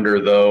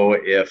wonder, though,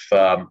 if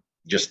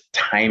just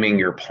timing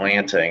your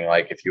planting,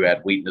 like if you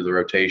add wheat into the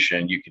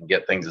rotation, you can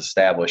get things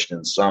established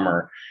in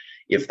summer,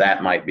 if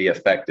that might be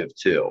effective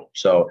too.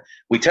 So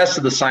we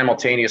tested the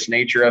simultaneous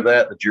nature of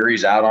that. The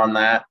jury's out on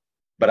that,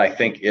 but I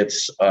think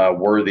it's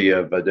worthy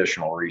of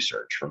additional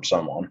research from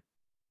someone.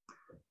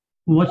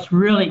 What's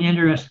really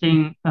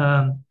interesting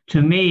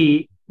to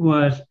me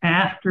was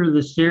after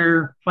the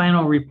SEER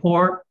final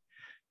report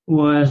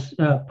was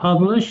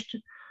published,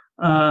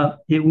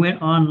 it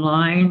went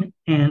online,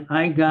 and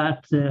I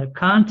got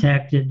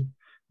contacted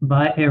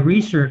by a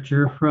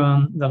researcher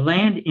from the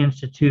Land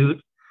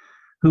Institute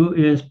who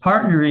is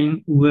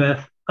partnering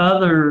with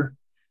other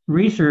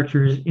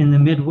researchers in the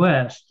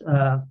Midwest,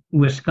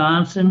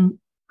 Wisconsin,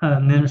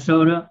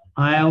 Minnesota,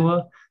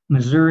 Iowa,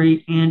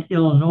 Missouri, and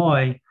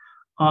Illinois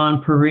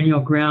on perennial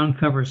ground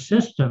cover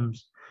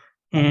systems.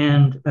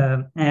 And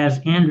as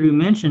Andrew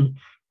mentioned,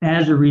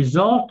 as a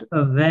result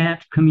of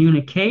that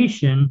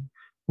communication,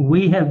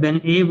 we have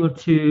been able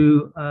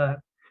to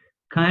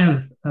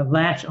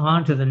latch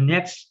on to the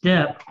next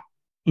step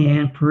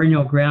in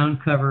perennial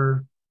ground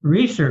cover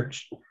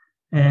research.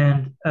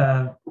 And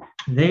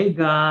they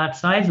got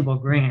sizable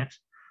grants,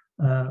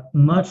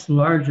 much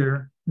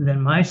larger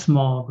than my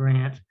small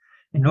grant,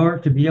 in order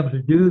to be able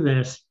to do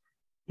this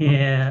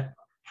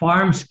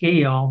farm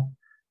scale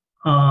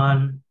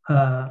on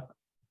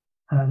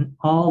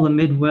all the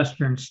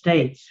Midwestern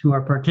states who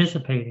are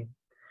participating.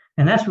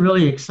 And that's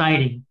really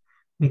exciting,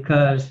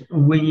 because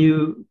when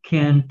you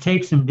can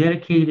take some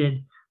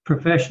dedicated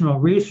professional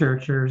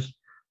researchers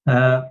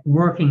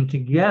working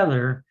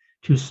together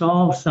to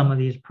solve some of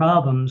these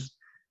problems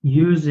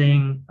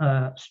using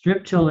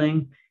strip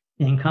tilling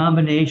in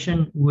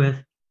combination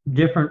with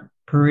different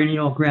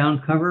perennial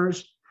ground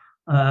covers,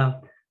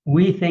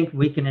 we think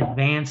we can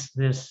advance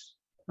this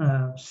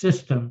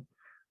system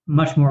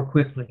much more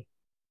quickly.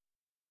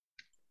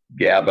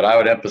 Yeah, but I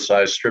would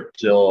emphasize strip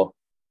till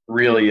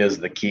really is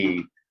the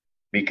key,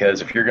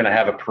 because if you're going to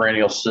have a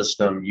perennial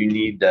system, you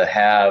need to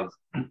have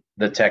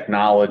the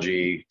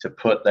technology to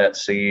put that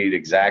seed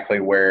exactly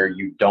where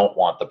you don't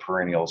want the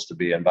perennials to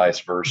be, and vice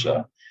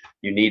versa.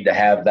 You need to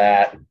have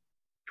that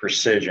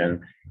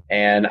precision.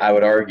 And I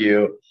would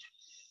argue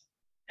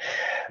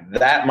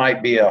that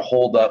might be a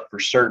holdup for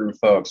certain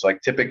folks.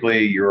 Like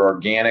typically your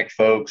organic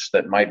folks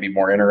that might be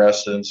more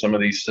interested in some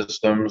of these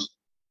systems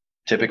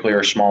typically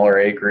are smaller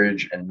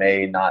acreage and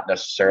may not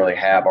necessarily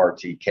have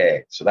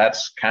RTK. So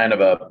that's kind of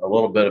a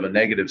little bit of a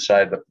negative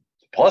side. But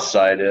the plus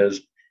side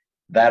is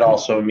that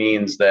also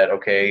means that,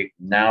 okay,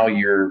 now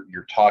you're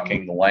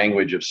talking the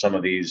language of some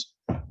of these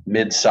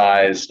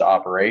mid-sized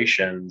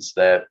operations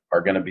that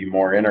are going to be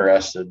more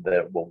interested,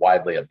 that will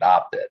widely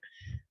adopt it,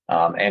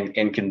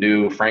 and can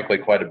do, frankly,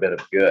 quite a bit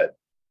of good.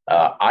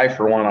 I,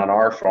 for one, on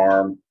our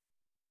farm,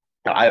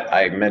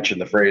 I mentioned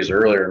the phrase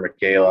earlier,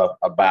 Michaela,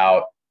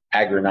 about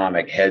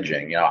agronomic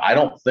hedging. I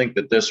don't think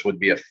that this would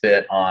be a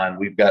fit on,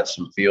 we've got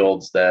some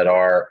fields that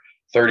are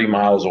 30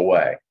 miles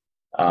away.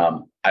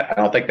 I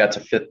don't think that's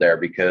a fit there,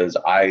 because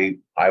I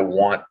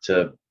want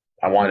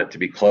it to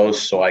be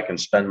close so I can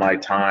spend my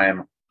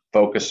time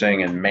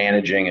focusing and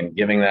managing and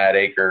giving that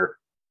acre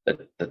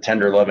the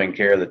tender loving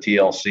care, the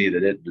TLC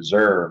that it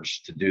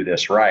deserves to do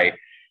this right.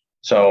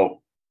 So,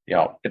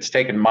 it's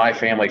taken my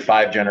family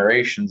 5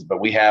 generations, but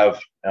we have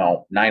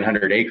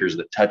 900 acres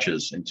that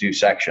touches in 2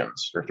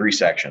 sections or 3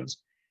 sections.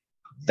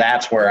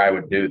 That's where I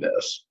would do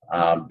this,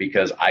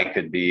 because I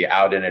could be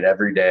out in it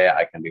every day.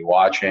 I can be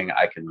watching.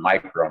 I can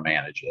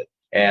micromanage it.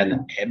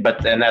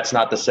 But then that's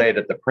not to say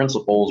that the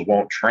principles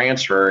won't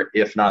transfer,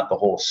 if not the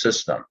whole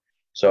system.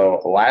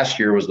 So last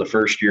year was the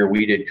first year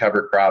we did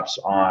cover crops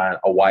on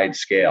a wide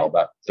scale,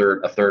 about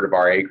a third of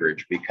our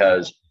acreage,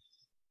 because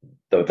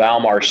the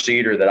Valmar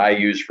cedar that I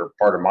used for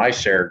part of my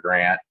SARE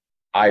grant,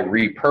 I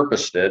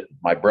repurposed it.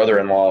 My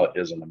brother-in-law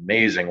is an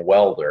amazing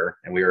welder,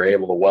 and we were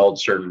able to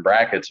weld certain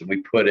brackets, and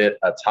we put it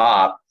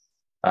atop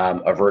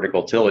a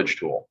vertical tillage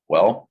tool.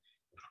 Well,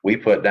 we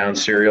put down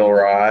cereal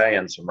rye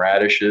and some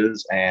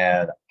radishes,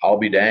 and I'll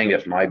be danged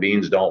if my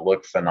beans don't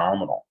look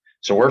phenomenal.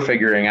 So we're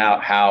figuring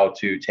out how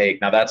to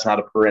take, now that's not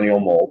a perennial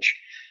mulch,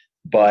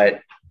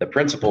 but the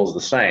principle is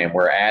the same.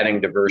 We're adding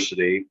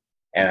diversity,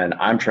 and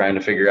I'm trying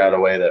to figure out a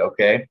way that,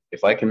 okay,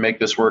 if I can make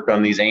this work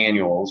on these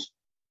annuals,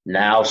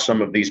 now some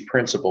of these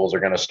principles are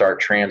going to start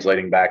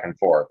translating back and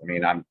forth. I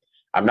mean, I'm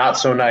not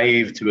so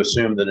naive to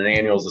assume that an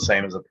annual is the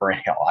same as a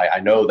perennial. I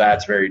know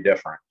that's very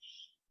different,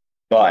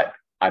 but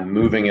I'm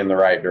moving in the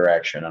right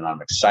direction, and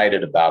I'm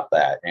excited about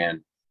that.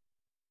 And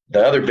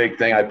the other big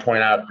thing I'd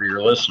point out for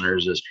your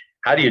listeners is,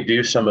 how do you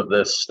do some of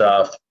this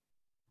stuff?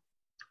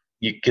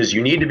 Because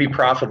you need to be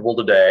profitable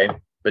today,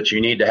 but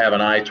you need to have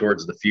an eye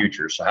towards the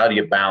future. So how do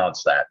you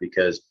balance that?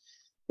 Because,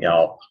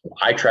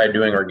 I tried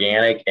doing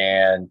organic,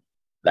 and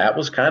that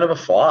was kind of a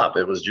flop.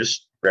 It was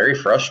just very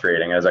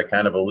frustrating, as I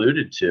kind of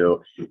alluded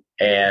to.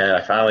 And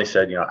I finally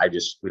said,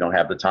 we don't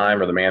have the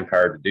time or the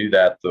manpower to do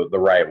that the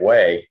right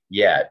way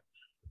yet.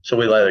 So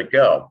we let it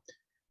go.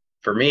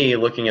 For me,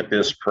 looking at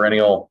this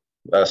perennial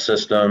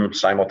system,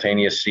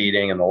 simultaneous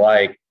seeding and the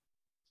like,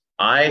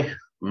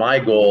 my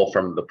goal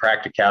from the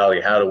practicality,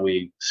 how do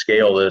we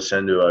scale this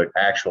into an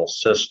actual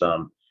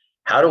system?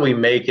 How do we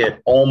make it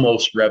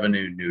almost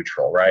revenue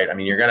neutral, right? I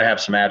mean, you're going to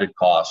have some added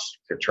costs.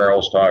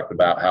 Charles talked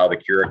about how the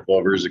Keurig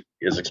clover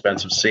is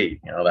expensive seed.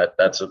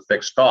 That's a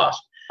fixed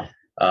cost.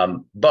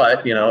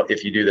 But,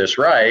 if you do this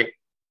right,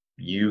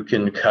 you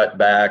can cut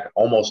back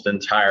almost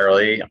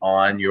entirely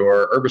on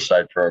your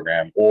herbicide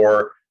program,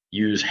 or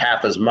use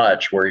half as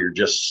much, where you're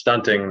just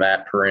stunting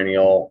that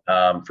perennial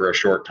for a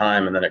short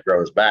time, and then it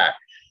grows back.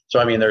 So,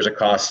 I mean, there's a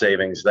cost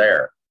savings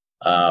there.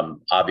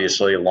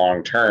 Obviously,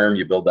 long term,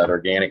 you build that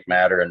organic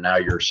matter, and now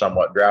you're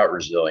somewhat drought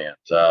resilient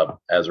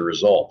as a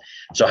result.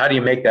 So how do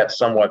you make that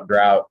somewhat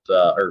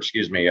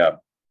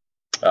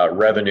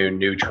revenue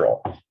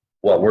neutral?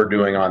 What we're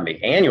doing on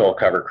the annual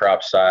cover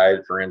crop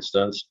side, for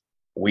instance,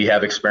 we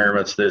have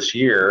experiments this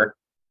year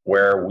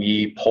where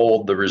we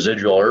pulled the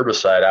residual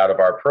herbicide out of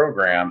our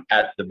program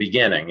at the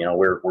beginning.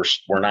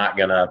 We're not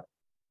going to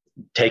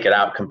take it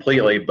out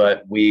completely,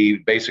 but we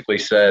basically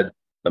said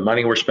the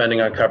money we're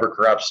spending on cover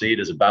crop seed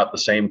is about the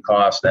same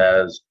cost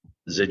as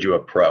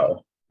Zidua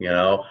Pro.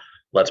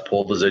 Let's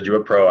pull the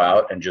Zidua Pro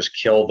out and just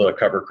kill the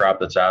cover crop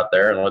that's out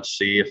there, and let's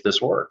see if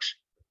this works.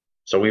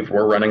 So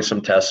we're running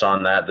some tests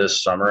on that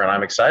this summer, and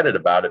I'm excited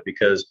about it,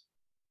 because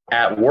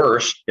At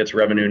worst, it's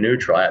revenue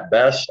neutral. At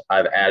best,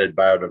 I've added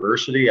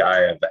biodiversity. I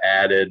have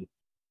added,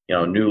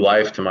 new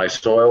life to my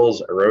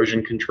soils,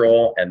 erosion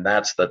control, and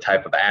that's the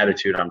type of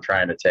attitude I'm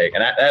trying to take.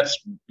 And that's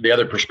the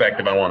other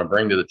perspective I want to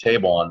bring to the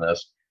table on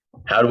this.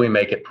 How do we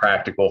make it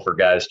practical for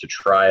guys to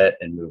try it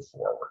and move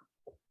forward?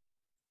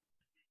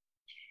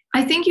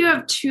 I think you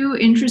have two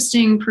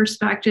interesting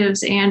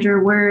perspectives,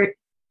 Andrew, where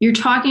you're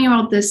talking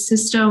about this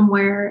system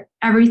where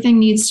everything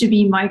needs to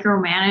be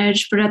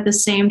micromanaged, but at the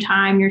same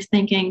time, you're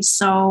thinking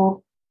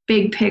so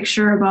big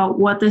picture about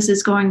what this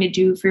is going to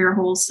do for your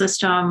whole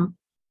system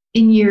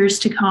in years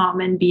to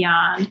come and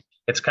beyond.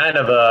 It's kind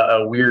of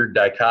a weird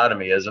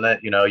dichotomy, isn't it?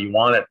 You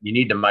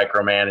need to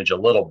micromanage a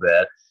little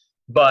bit,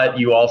 but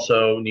you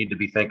also need to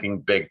be thinking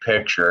big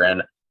picture.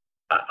 And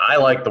I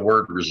like the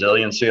word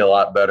resiliency a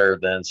lot better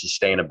than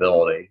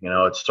sustainability.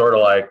 It's sort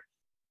of like,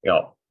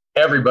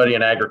 everybody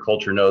in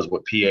agriculture knows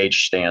what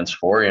pH stands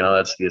for.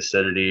 That's the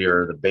acidity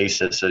or the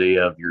basicity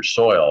of your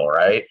soil,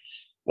 right?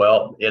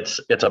 Well, it's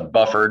a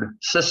buffered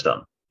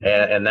system.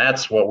 And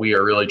that's what we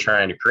are really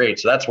trying to create.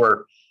 So that's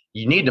where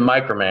you need to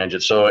micromanage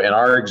it. So in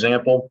our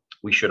example,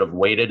 we should have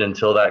waited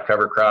until that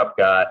cover crop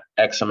got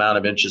X amount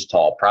of inches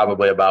tall,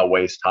 probably about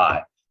waist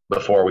high,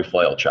 before we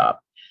flail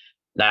chop.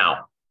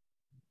 Now,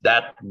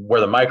 that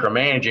where the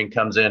micromanaging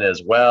comes in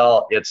as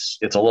well, it's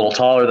a little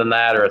taller than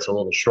that, or it's a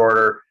little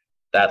shorter.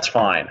 That's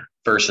fine,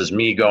 versus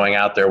me going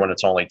out there when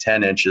it's only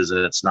 10 inches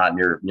and it's not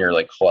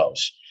nearly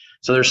close.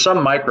 So there's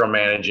some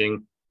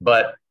micromanaging,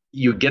 but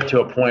you get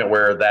to a point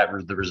where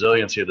the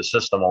resiliency of the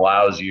system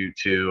allows you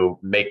to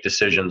make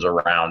decisions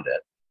around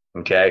it.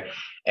 Okay.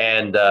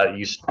 And,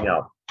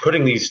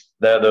 putting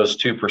those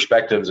two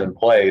perspectives in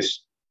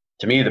place,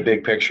 to me, the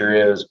big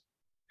picture is,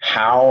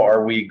 how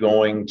are we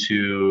going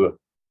to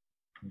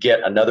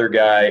get another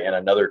guy and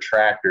another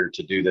tractor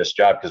to do this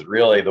job? Because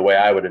really the way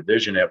I would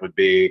envision it would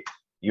be,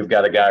 you've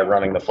got a guy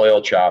running the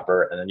flail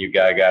chopper, and then you've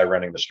got a guy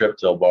running the strip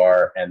till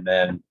bar, and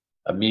then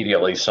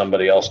immediately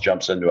somebody else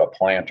jumps into a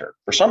planter.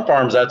 For some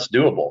farms, that's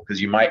doable,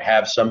 because you might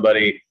have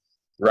somebody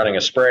running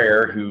a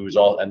sprayer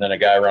and then a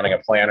guy running a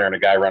planter and a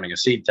guy running a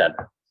seed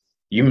tender.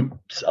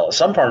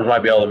 Some farms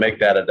might be able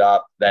to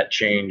adopt that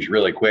change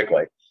really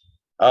quickly.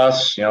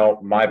 Us,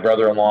 my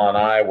brother-in-law and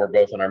I, we're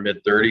both in our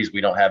mid-30s.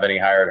 We don't have any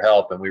hired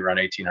help, and we run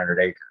 1,800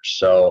 acres.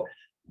 So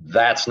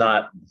that's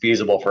not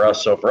feasible for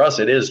us. So for us,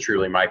 it is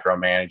truly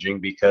micromanaging,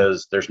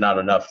 because there's not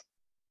enough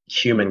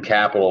human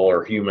capital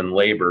or human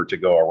labor to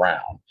go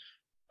around.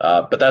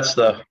 But that's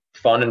the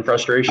fun and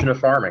frustration of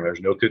farming.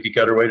 There's no cookie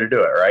cutter way to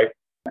do it, right?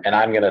 And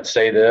I'm going to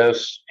say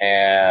this,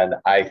 and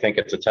I think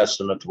it's a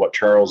testament to what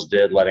Charles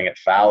did, letting it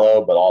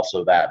fallow, but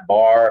also that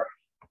bar,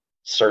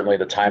 certainly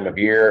the time of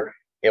year.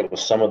 It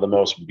was some of the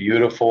most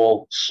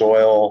beautiful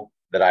soil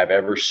that I've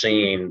ever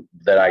seen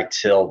that I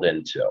tilled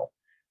into,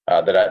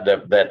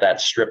 that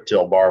strip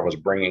till bar was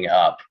bringing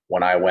up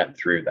when I went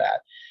through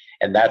that.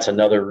 And that's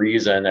another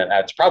reason, and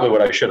that's probably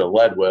what I should have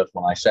led with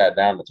when I sat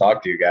down to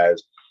talk to you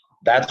guys.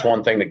 That's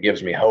one thing that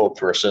gives me hope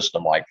for a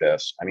system like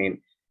this. I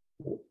mean,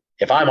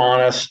 if I'm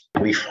honest,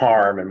 we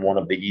farm in one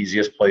of the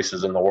easiest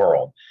places in the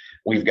world.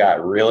 We've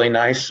got really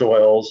nice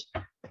soils.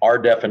 Our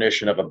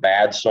definition of a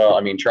bad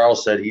soil,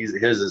 Charles said his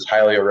is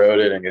highly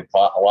eroded and it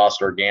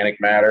lost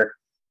organic matter.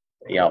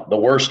 The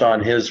worst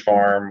on his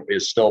farm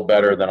is still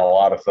better than a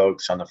lot of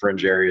folks on the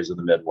fringe areas of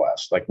the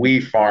Midwest. Like, we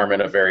farm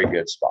in a very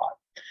good spot.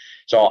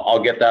 So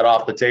I'll get that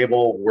off the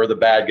table. We're the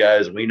bad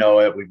guys. We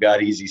know it. We've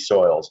got easy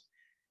soils.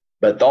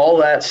 But all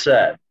that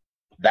said,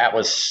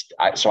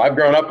 so I've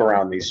grown up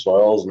around these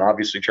soils, and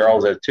obviously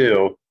Charles has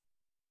too.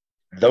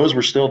 Those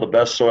were still the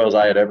best soils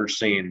I had ever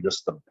seen.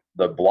 Just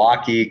the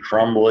blocky,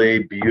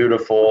 crumbly,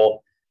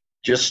 beautiful,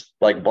 just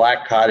like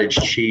black cottage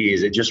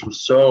cheese. It just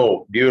was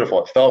so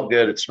beautiful. It felt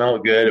good. It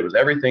smelled good. It was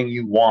everything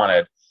you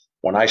wanted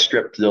when I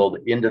strip tilled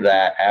into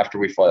that after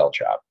we flail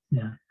chopped.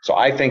 Yeah. So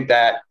I think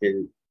that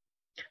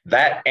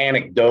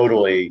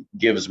anecdotally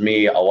gives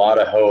me a lot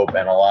of hope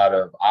and a lot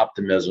of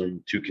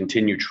optimism to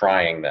continue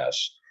trying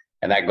this.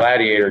 And that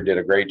Gladiator did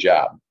a great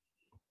job.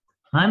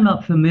 I'm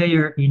not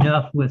familiar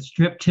enough with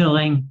strip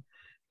tilling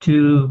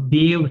to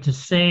be able to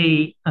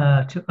say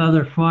to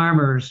other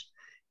farmers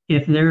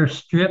if their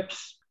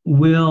strips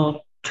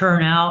will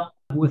turn out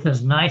with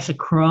as nice a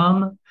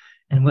crumb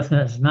and with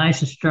as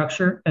nice a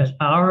structure as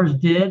ours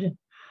did.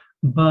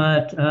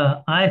 But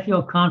I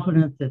feel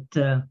confident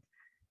that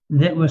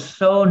that was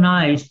so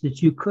nice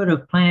that you could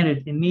have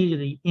planted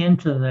immediately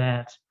into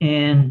that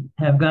and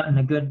have gotten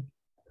a good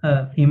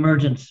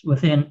emergence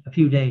within a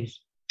few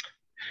days.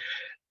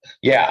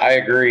 Yeah, I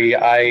agree.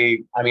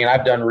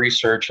 I've done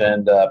research,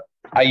 and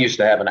I used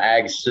to have an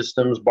Ag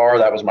Systems bar.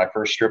 That was my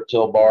first strip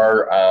till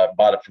bar.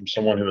 Bought it from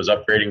someone who was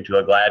upgrading to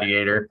a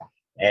Gladiator.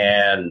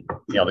 And,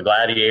 the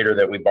Gladiator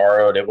that we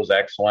borrowed, it was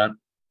excellent.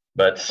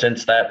 But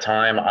since that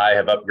time, I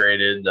have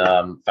upgraded,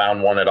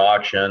 found one at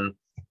auction,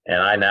 and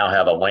I now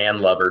have a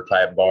Landlubber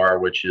type bar,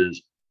 which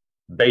is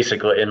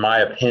basically, in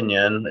my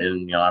opinion,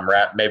 and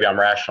maybe I'm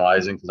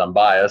rationalizing because I'm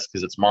biased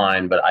because it's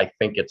mine, but I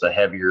think it's a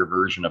heavier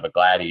version of a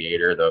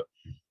Gladiator.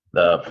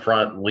 The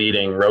front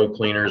leading row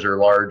cleaners are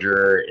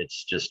larger.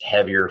 It's just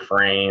heavier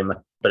frame,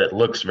 but it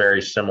looks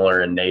very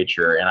similar in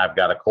nature. And I've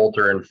got a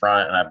coulter in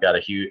front, and I've got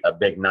a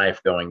big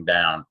knife going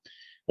down.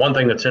 One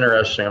thing that's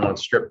interesting among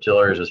strip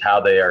tillers is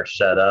how they are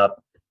set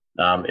up.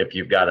 If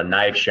you've got a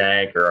knife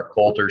shank or a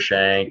coulter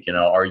shank,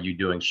 are you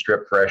doing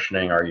strip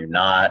freshening? Are you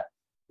not?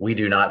 We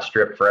do not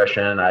strip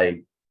freshen.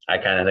 I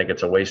kind of think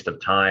it's a waste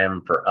of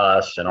time for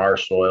us and our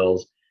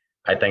soils.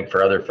 I think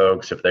for other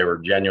folks, if they were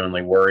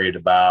genuinely worried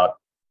about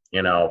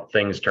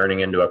things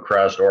turning into a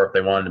crust, or if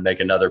they wanted to make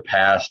another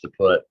pass to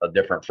put a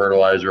different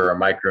fertilizer or a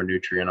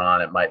micronutrient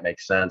on, it might make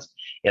sense.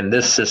 In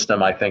this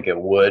system, I think it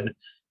would.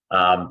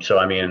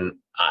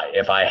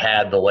 If I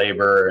had the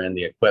labor and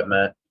the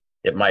equipment,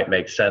 it might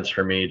make sense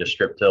for me to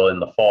strip till in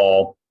the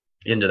fall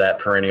into that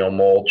perennial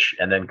mulch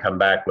and then come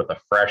back with a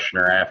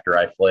freshener after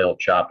I flail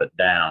chop it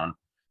down.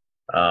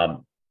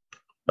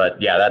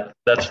 But yeah,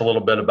 that's a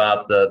little bit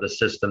about the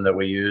system that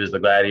we use. The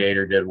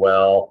Gladiator did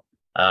well.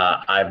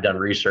 I've done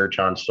research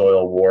on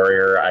Soil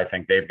Warrior. I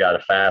think they've got a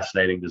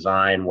fascinating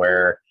design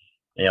where,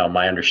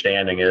 my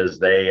understanding is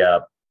they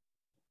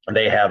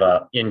have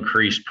a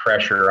increased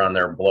pressure on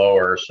their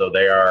blower. So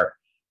they are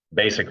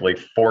basically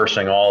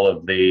forcing all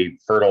of the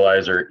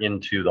fertilizer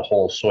into the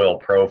whole soil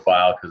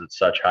profile because it's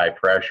such high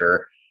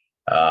pressure.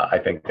 I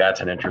think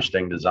that's an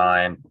interesting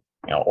design.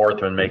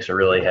 Orthman makes a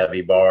really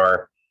heavy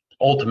bar.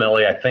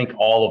 Ultimately, I think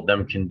all of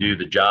them can do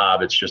the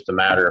job. It's just a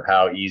matter of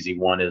how easy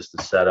one is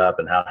to set up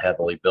and how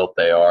heavily built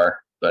they are.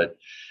 But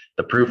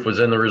the proof was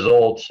in the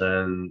results,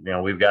 and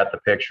we've got the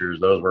pictures.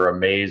 Those were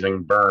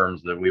amazing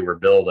berms that we were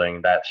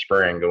building that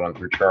spring going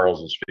through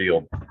Charles's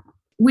field.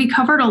 We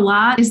covered a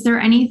lot. Is there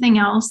anything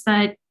else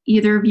that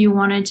either of you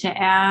wanted to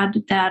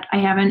add that I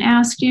haven't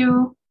asked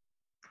you?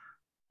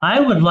 I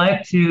would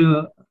like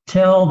to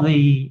tell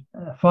the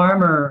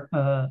farmer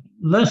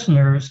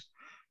listeners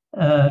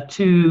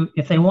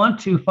if they want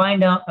to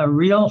find out a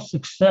real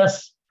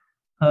success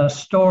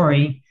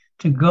story,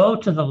 to go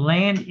to the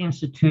Land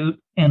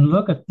Institute and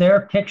look at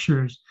their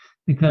pictures,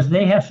 because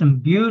they have some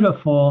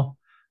beautiful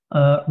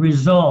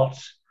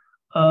results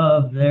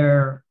of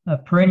their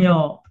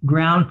perennial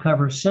ground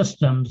cover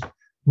systems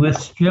with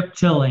strip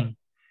tilling.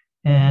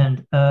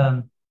 And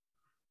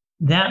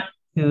that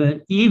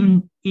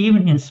even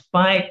in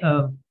spite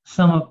of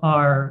some of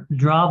our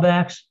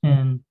drawbacks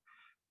and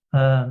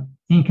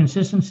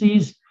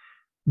inconsistencies,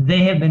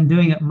 they have been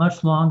doing it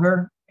much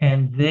longer,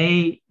 and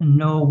they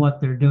know what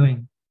they're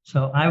doing.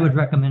 So I would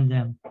recommend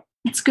them.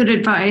 That's good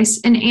advice.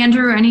 And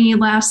Andrew, any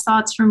last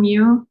thoughts from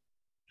you?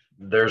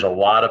 There's a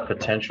lot of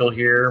potential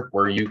here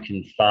where you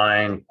can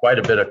find quite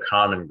a bit of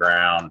common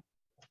ground.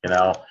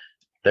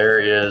 There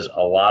is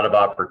a lot of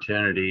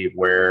opportunity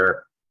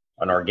where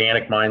an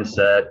organic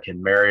mindset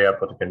can marry up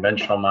with a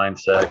conventional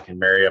mindset, can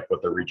marry up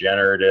with a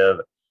regenerative.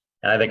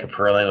 And I think a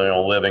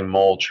perennial living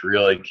mulch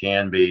really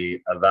can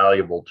be a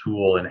valuable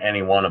tool in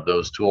any one of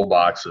those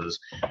toolboxes.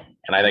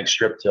 And I think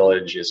strip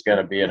tillage is going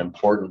to be an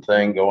important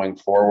thing going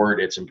forward.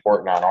 It's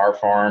important on our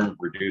farm,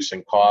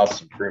 reducing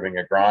costs, improving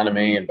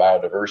agronomy and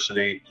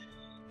biodiversity.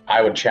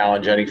 I would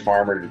challenge any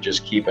farmer to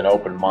just keep an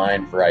open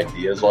mind for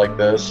ideas like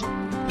this.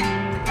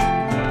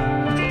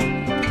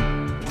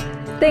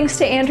 Thanks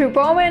to Andrew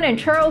Bowman and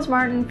Charles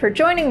Martin for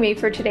joining me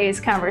for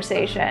today's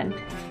conversation.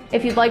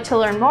 If you'd like to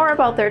learn more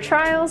about their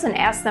trials and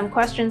ask them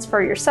questions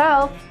for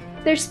yourself,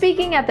 they're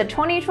speaking at the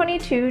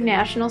 2022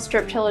 National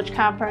Strip Tillage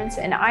Conference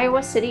in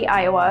Iowa City,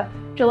 Iowa,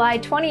 July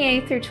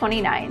 28th through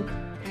 29th.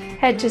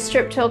 Head to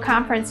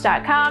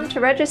striptillconference.com to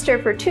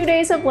register for 2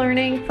 days of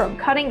learning from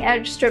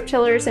cutting-edge strip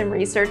tillers and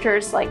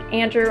researchers like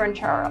Andrew and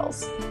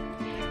Charles.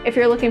 If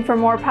you're looking for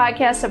more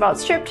podcasts about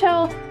strip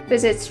till,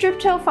 visit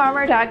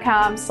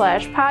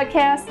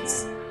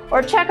striptillfarmer.com/podcasts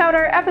or check out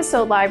our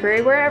episode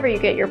library wherever you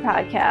get your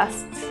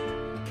podcasts.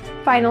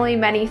 Finally,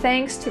 many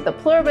thanks to the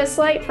Pluribus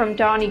Light from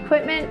Dawn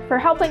Equipment for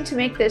helping to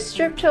make this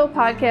Strip Till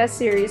podcast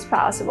series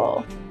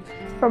possible.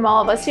 From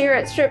all of us here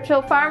at Strip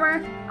Till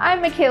Farmer,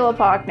 I'm Michaela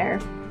Faulkner.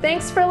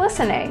 Thanks for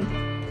listening.